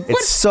 Nobody.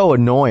 it's so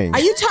annoying. Are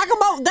you talking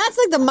about? That's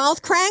like the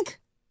mouth crank.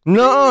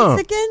 No,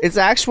 Mexican? it's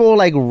actual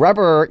like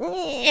rubber,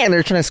 and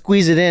they're trying to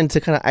squeeze it in to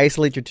kind of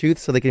isolate your tooth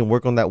so they can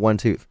work on that one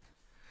tooth.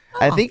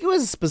 I think it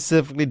was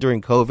specifically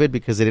during COVID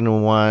because they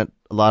didn't want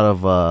a lot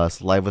of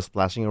saliva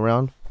splashing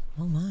around.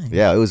 Oh my!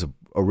 Yeah, it was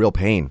a real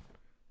pain.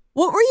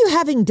 What were you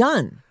having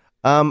done?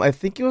 I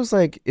think it was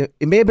like it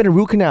may have been a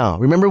root canal.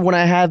 Remember when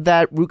I had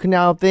that root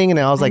canal thing, and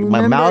I was like,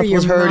 my mouth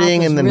was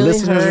hurting, and then really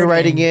listeners were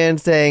writing in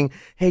saying,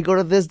 "Hey, go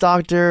to this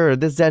doctor or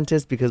this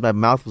dentist," because my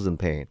mouth was in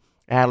pain.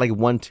 I had like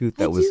one tooth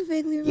that was.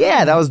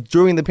 Yeah, that was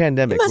during the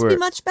pandemic. It must be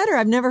much better.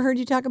 I've never heard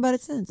you talk about it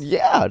since.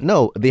 Yeah,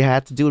 no, they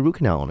had to do a root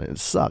canal on it. It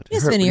sucked.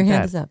 Yes, Vinny, your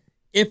hand is up.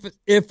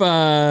 If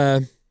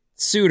a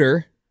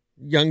suitor,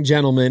 young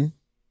gentleman,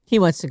 he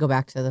wants to go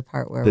back to the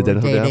part where The we're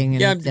dental dam? dating.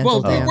 yeah, And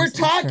dental dams. we're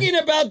talking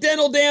about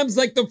dental dams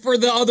for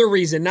the other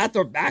reason, not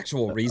the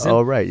actual reason.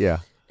 Oh, right, yeah.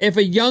 If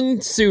a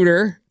young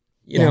suitor,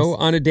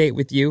 on a date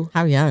with you,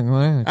 How young?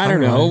 I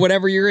don't know,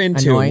 whatever you're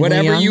into, Annoyingly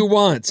whatever young? you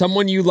want,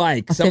 someone you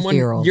like, A someone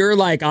 50-year-old. you're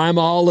like, I'm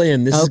all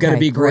in. This is going to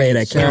be great.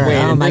 I can't sure. wait.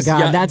 Oh And my this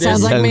God, that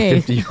sounds like me.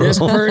 50-year-old. This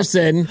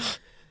person,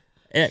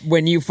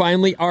 when you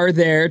finally are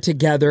there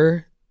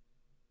together,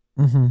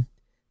 Mm-hmm.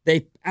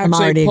 they I'm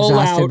actually already pull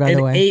exhausted, out by the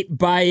an way.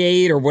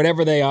 8x8 or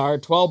whatever they are,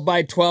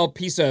 12x12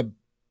 piece of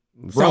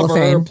rubber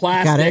Cellophane. or Got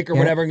plastic it, or yeah.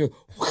 whatever. And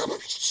go,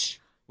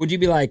 would you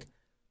be like,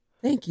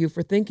 thank you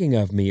for thinking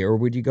of me? Or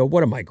would you go,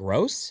 what am I,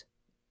 gross?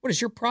 What is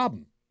your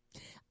problem?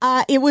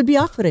 It would be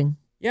off-putting.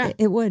 Yeah.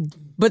 It would.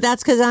 But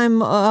that's because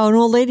I'm an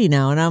old lady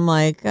now, and I'm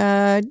like,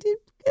 no,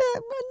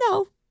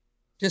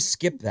 Just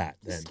skip that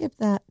then. skip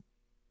that.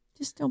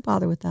 Just don't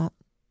bother with that.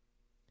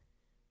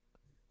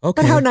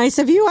 Okay. But how nice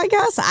of you, I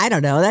guess. I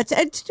don't know. To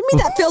me,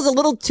 that feels a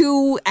little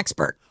too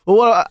expert.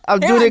 Well,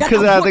 I'm Here, doing I it got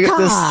because the I have to get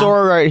this hookah.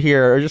 sore right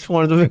here. I just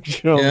wanted to make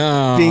sure I'm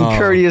Yeah. being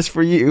courteous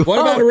for you. What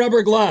about a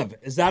rubber glove?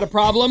 Is that a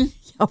problem?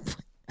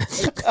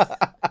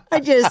 I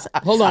just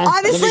Hold on.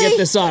 honestly, Let me get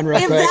this on real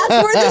if quick.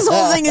 that's where this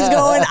whole thing is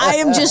going, I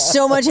am just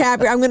so much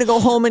happier. I'm going to go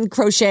home and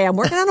crochet. I'm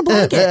working on a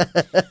blanket.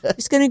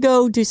 Just going to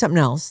go do something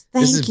else.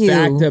 Thank This is you.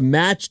 back to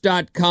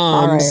Match.com's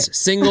All right.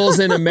 Singles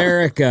in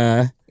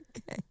America.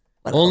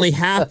 Only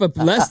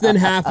less than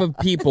half of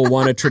people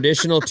want a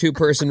traditional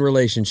 2-person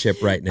relationship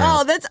right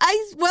now.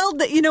 Oh,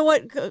 you know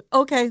what?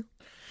 Okay.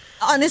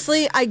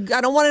 Honestly, I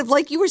don't want to,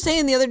 like you were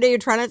saying the other day, you're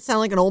trying not to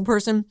sound like an old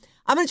person.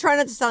 I'm going to try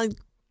not to sound like,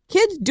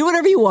 kids, do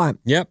whatever you want.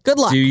 Yep. Good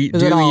luck. Do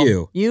with it all.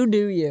 you. You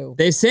do you.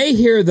 They say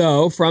here,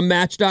 though, from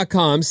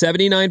Match.com,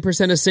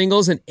 79% of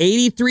singles and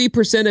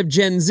 83% of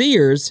Gen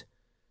Zers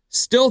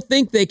still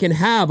think they can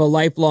have a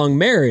lifelong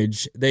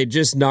marriage. They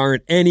just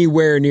aren't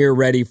anywhere near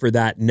ready for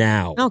that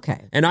now.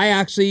 Okay. And I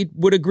actually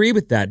would agree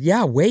with that.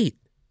 Yeah, wait.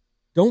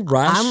 Don't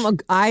rush.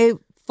 I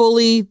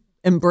fully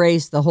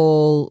embrace the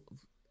whole,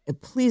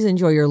 please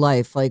enjoy your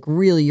life. Like,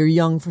 really, you're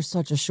young for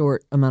such a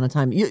short amount of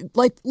time.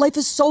 Life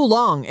is so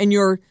long, and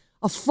you're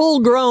a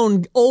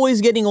full-grown,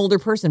 always getting older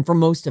person for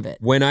most of it.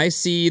 When I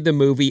see the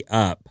movie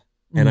Up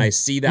and I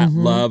see that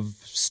love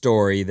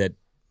story that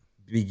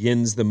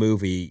begins the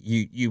movie,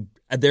 you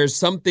there's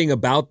something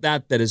about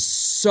that is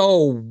so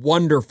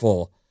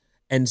wonderful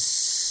and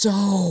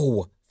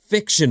so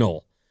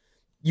fictional.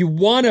 You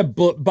want to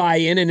buy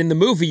in, and in the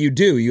movie you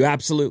do. You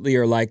absolutely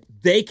are like,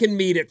 they can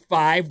meet at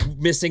 5,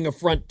 missing a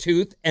front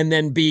tooth, and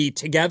then be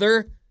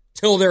together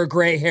till they're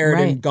gray-haired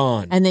and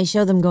gone. And they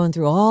show them going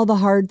through all the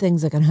hard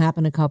things that can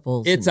happen to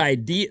couples. It's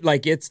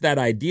it's that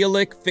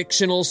idyllic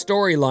fictional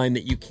storyline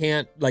that you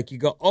can't, like, you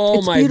go, oh,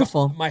 It's my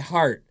beautiful. my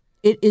heart.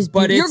 It is,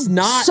 but you're it's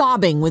not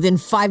sobbing within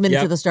 5 minutes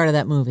Yep. of the start of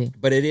that movie.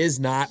 But it is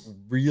not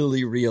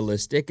really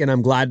realistic, and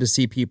I'm glad to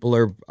see people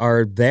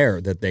are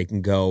there, that they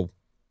can go,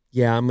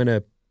 yeah, I'm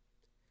gonna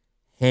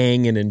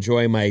hang and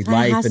enjoy my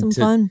life have some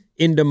fun.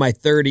 into my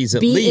 30s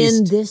at Be least.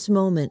 in this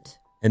moment.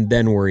 And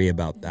then worry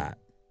about that.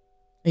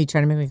 Are you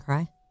trying to make me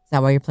cry? Is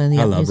that why you're playing the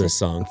I up love music? this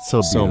song It's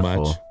so much.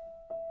 beautiful.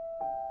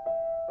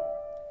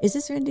 Is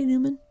this Randy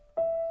Newman?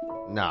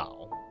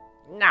 No.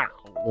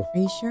 Are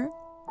you sure?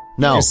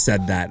 No. You just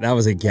said that. That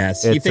was a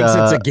guess. He It's, thinks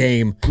it's a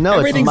game. no, it's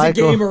Everything's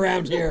Michael- a game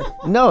around here.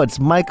 No, it's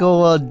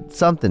Michael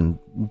something.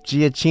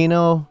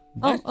 Giacchino.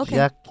 Oh, okay.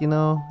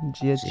 Giacchino.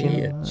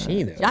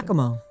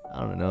 Giacomo. I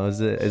don't know. Is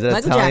that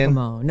Michael Italian?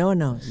 Giacomo. No one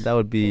knows. That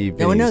would be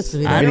No one knows.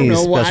 Vinny's- I don't know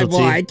Vinny's why. specialty.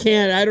 Well, I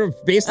can't. I don't.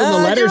 Based on the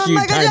do letters you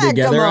Michael tied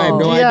together, I have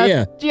no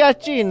idea.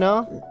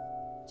 Giacchino.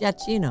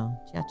 Giacchino.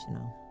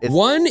 It's-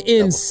 1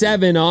 in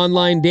 7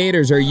 online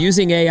daters are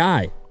using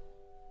AI.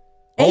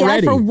 AI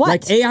Already. for what?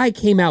 Like AI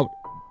came out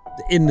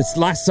in this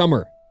last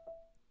summer.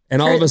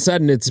 And all of a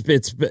sudden,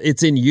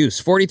 it's in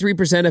use.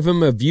 43% of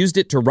them have used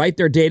it to write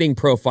their dating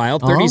profile.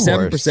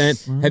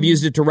 37% have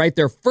used it to write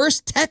their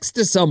first text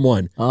to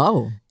someone.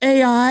 Oh.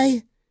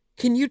 AI,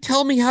 can you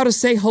tell me how to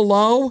say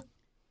hello?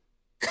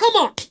 Come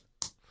on.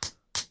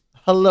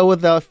 Hello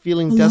without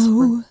feeling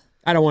desperate.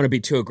 I don't want to be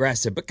too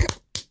aggressive, but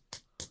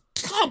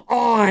come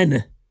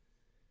on.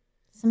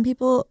 Some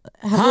people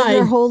have Hi. lived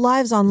their whole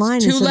lives online.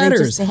 It's and 2 so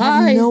letters. They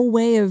Hi. have no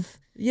way of...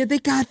 Yeah, they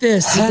got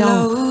this.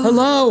 Hello.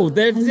 Hello.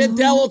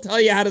 Dell will tell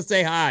you how to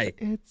say hi.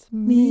 It's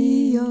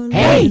Me you're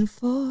looking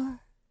for.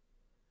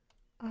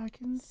 I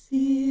can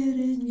see it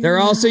in your They're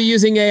also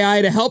using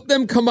AI to help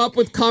them come up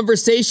with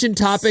conversation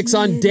topics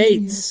on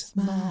dates.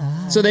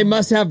 So they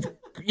must have,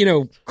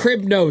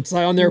 crib notes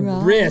on their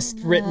wrist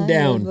written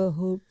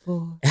down.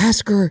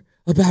 Ask her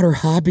about her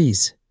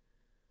hobbies.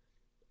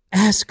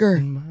 Ask her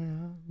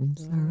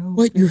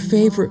what your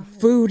favorite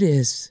food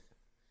is.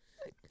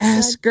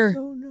 Ask her,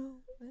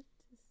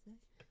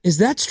 is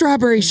that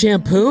strawberry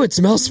shampoo? It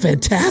smells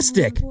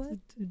fantastic.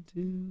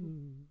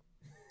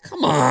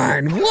 Come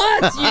on,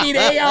 what? You need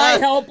AI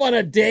help on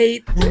a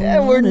date?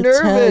 Yeah, we're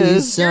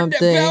nervous. Well,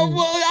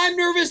 I'm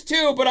nervous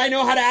too, but I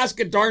know how to ask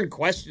a darn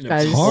question.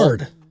 It's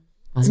hard.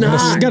 It's I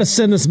not. got to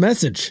send this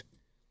message.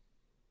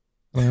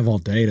 I don't have all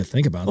day to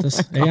think about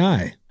this.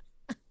 AI.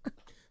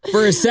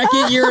 For a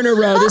second year in a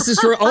row, this is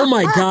for, oh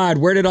my God,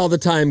 where did all the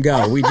time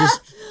go? We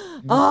just...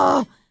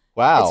 Oh.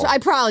 Wow. I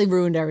probably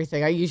ruined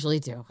everything. I usually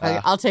do.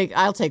 I'll take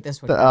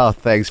this one. Oh,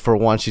 thanks. For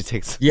once, she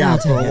takes. Yeah,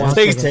 for once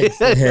she takes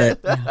the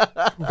hit.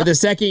 Yeah. For the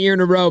second year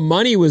in a row,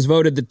 money was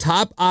voted the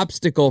top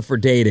obstacle for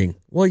dating.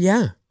 Well,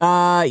 yeah.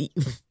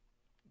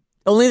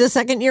 Only the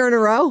second year in a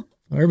row?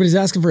 Well, everybody's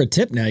asking for a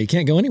tip now. You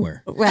can't go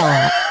anywhere.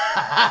 Well,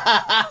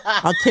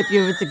 I'll tip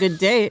you if it's a good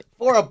date.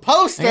 For a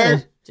poster. Yeah,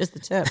 just the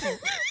tip.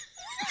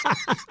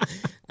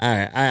 All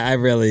right.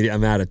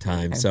 I'm out of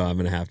time, so I'm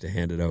going to have to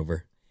hand it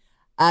over.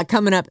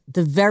 Coming up,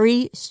 the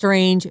very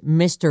strange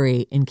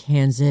mystery in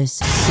Kansas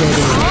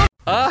City.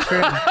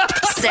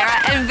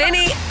 Sarah and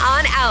Vinny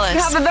on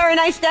Alice. Have a very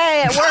nice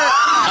day at work.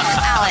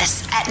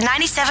 Alice at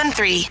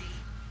 97.3.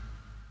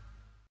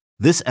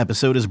 This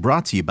episode is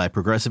brought to you by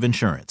Progressive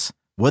Insurance.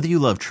 Whether you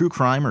love true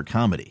crime or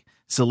comedy,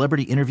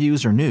 celebrity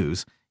interviews or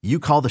news, you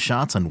call the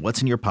shots on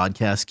what's in your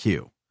podcast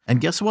queue.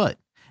 And guess what?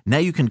 Now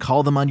you can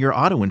call them on your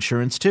auto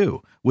insurance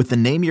too with the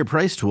Name Your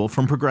Price tool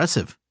from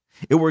Progressive.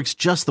 It works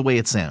just the way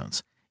it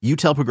sounds. You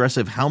tell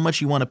Progressive how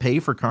much you want to pay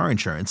for car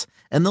insurance,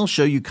 and they'll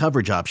show you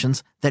coverage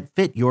options that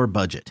fit your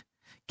budget.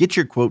 Get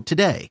your quote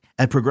today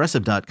at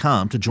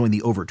Progressive.com to join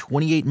the over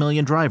 28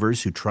 million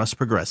drivers who trust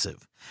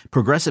Progressive.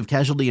 Progressive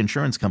Casualty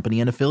Insurance Company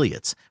and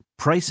Affiliates.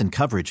 Price and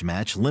coverage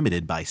match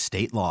limited by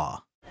state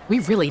law. We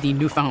really need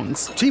new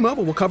phones.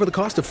 T-Mobile will cover the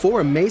cost of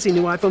 4 amazing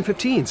new iPhone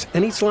 15s,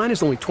 and each line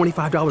is only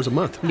 $25 a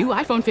month. New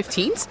iPhone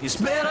 15s? It's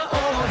better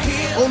over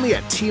here. Only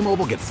at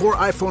T-Mobile, get 4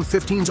 iPhone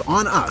 15s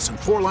on us and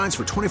 4 lines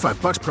for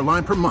 $25 per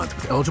line per month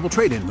with eligible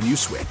trade-in when you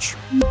switch.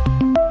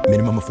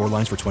 Minimum of 4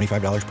 lines for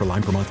 $25 per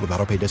line per month with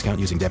autopay discount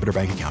using debit or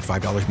bank account.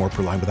 $5 more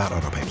per line without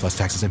autopay, plus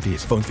taxes and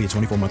fees. Phone fee at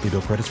 24 monthly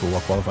bill credits for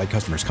well-qualified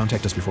customers.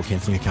 Contact us before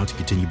canceling account to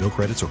continue bill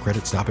credits or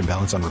credit stop and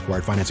balance on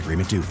required finance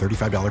agreement due.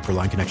 $35 per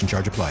line connection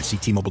charge applies. See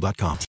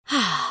T-Mobile.com.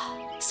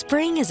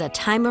 Spring is a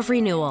time of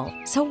renewal,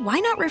 so why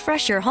not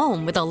refresh your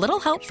home with a little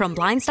help from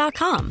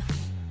Blinds.com?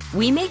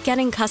 We make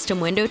getting custom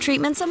window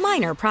treatments a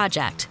minor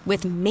project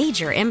with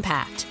major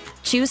impact.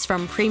 Choose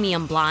from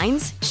premium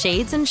blinds,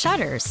 shades, and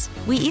shutters.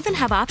 We even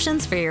have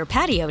options for your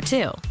patio,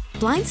 too.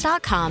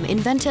 Blinds.com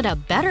invented a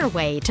better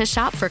way to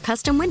shop for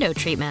custom window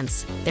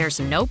treatments. There's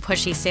no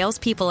pushy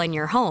salespeople in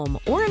your home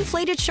or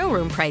inflated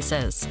showroom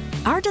prices.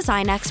 Our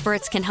design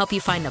experts can help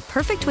you find the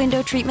perfect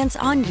window treatments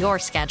on your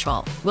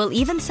schedule. We'll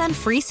even send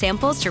free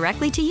samples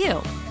directly to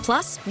you.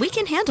 Plus, we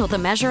can handle the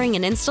measuring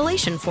and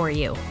installation for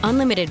you.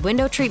 Unlimited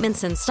window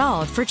treatments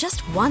installed for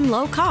just one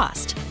low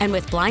cost. And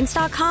with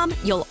Blinds.com,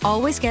 you'll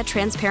always get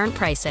transparent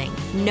pricing.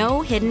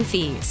 No hidden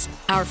fees.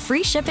 Our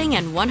free shipping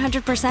and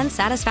 100%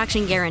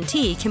 satisfaction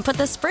guarantee can put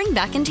the spring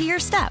back into your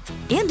step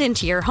and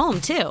into your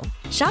home, too.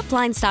 Shop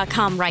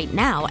Blinds.com right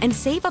now and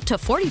save up to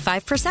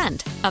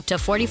 45%. Up to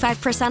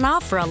 45%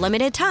 off for a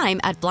limited time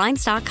at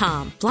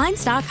Blinds.com.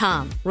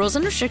 Blinds.com. Rules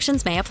and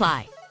restrictions may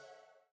apply.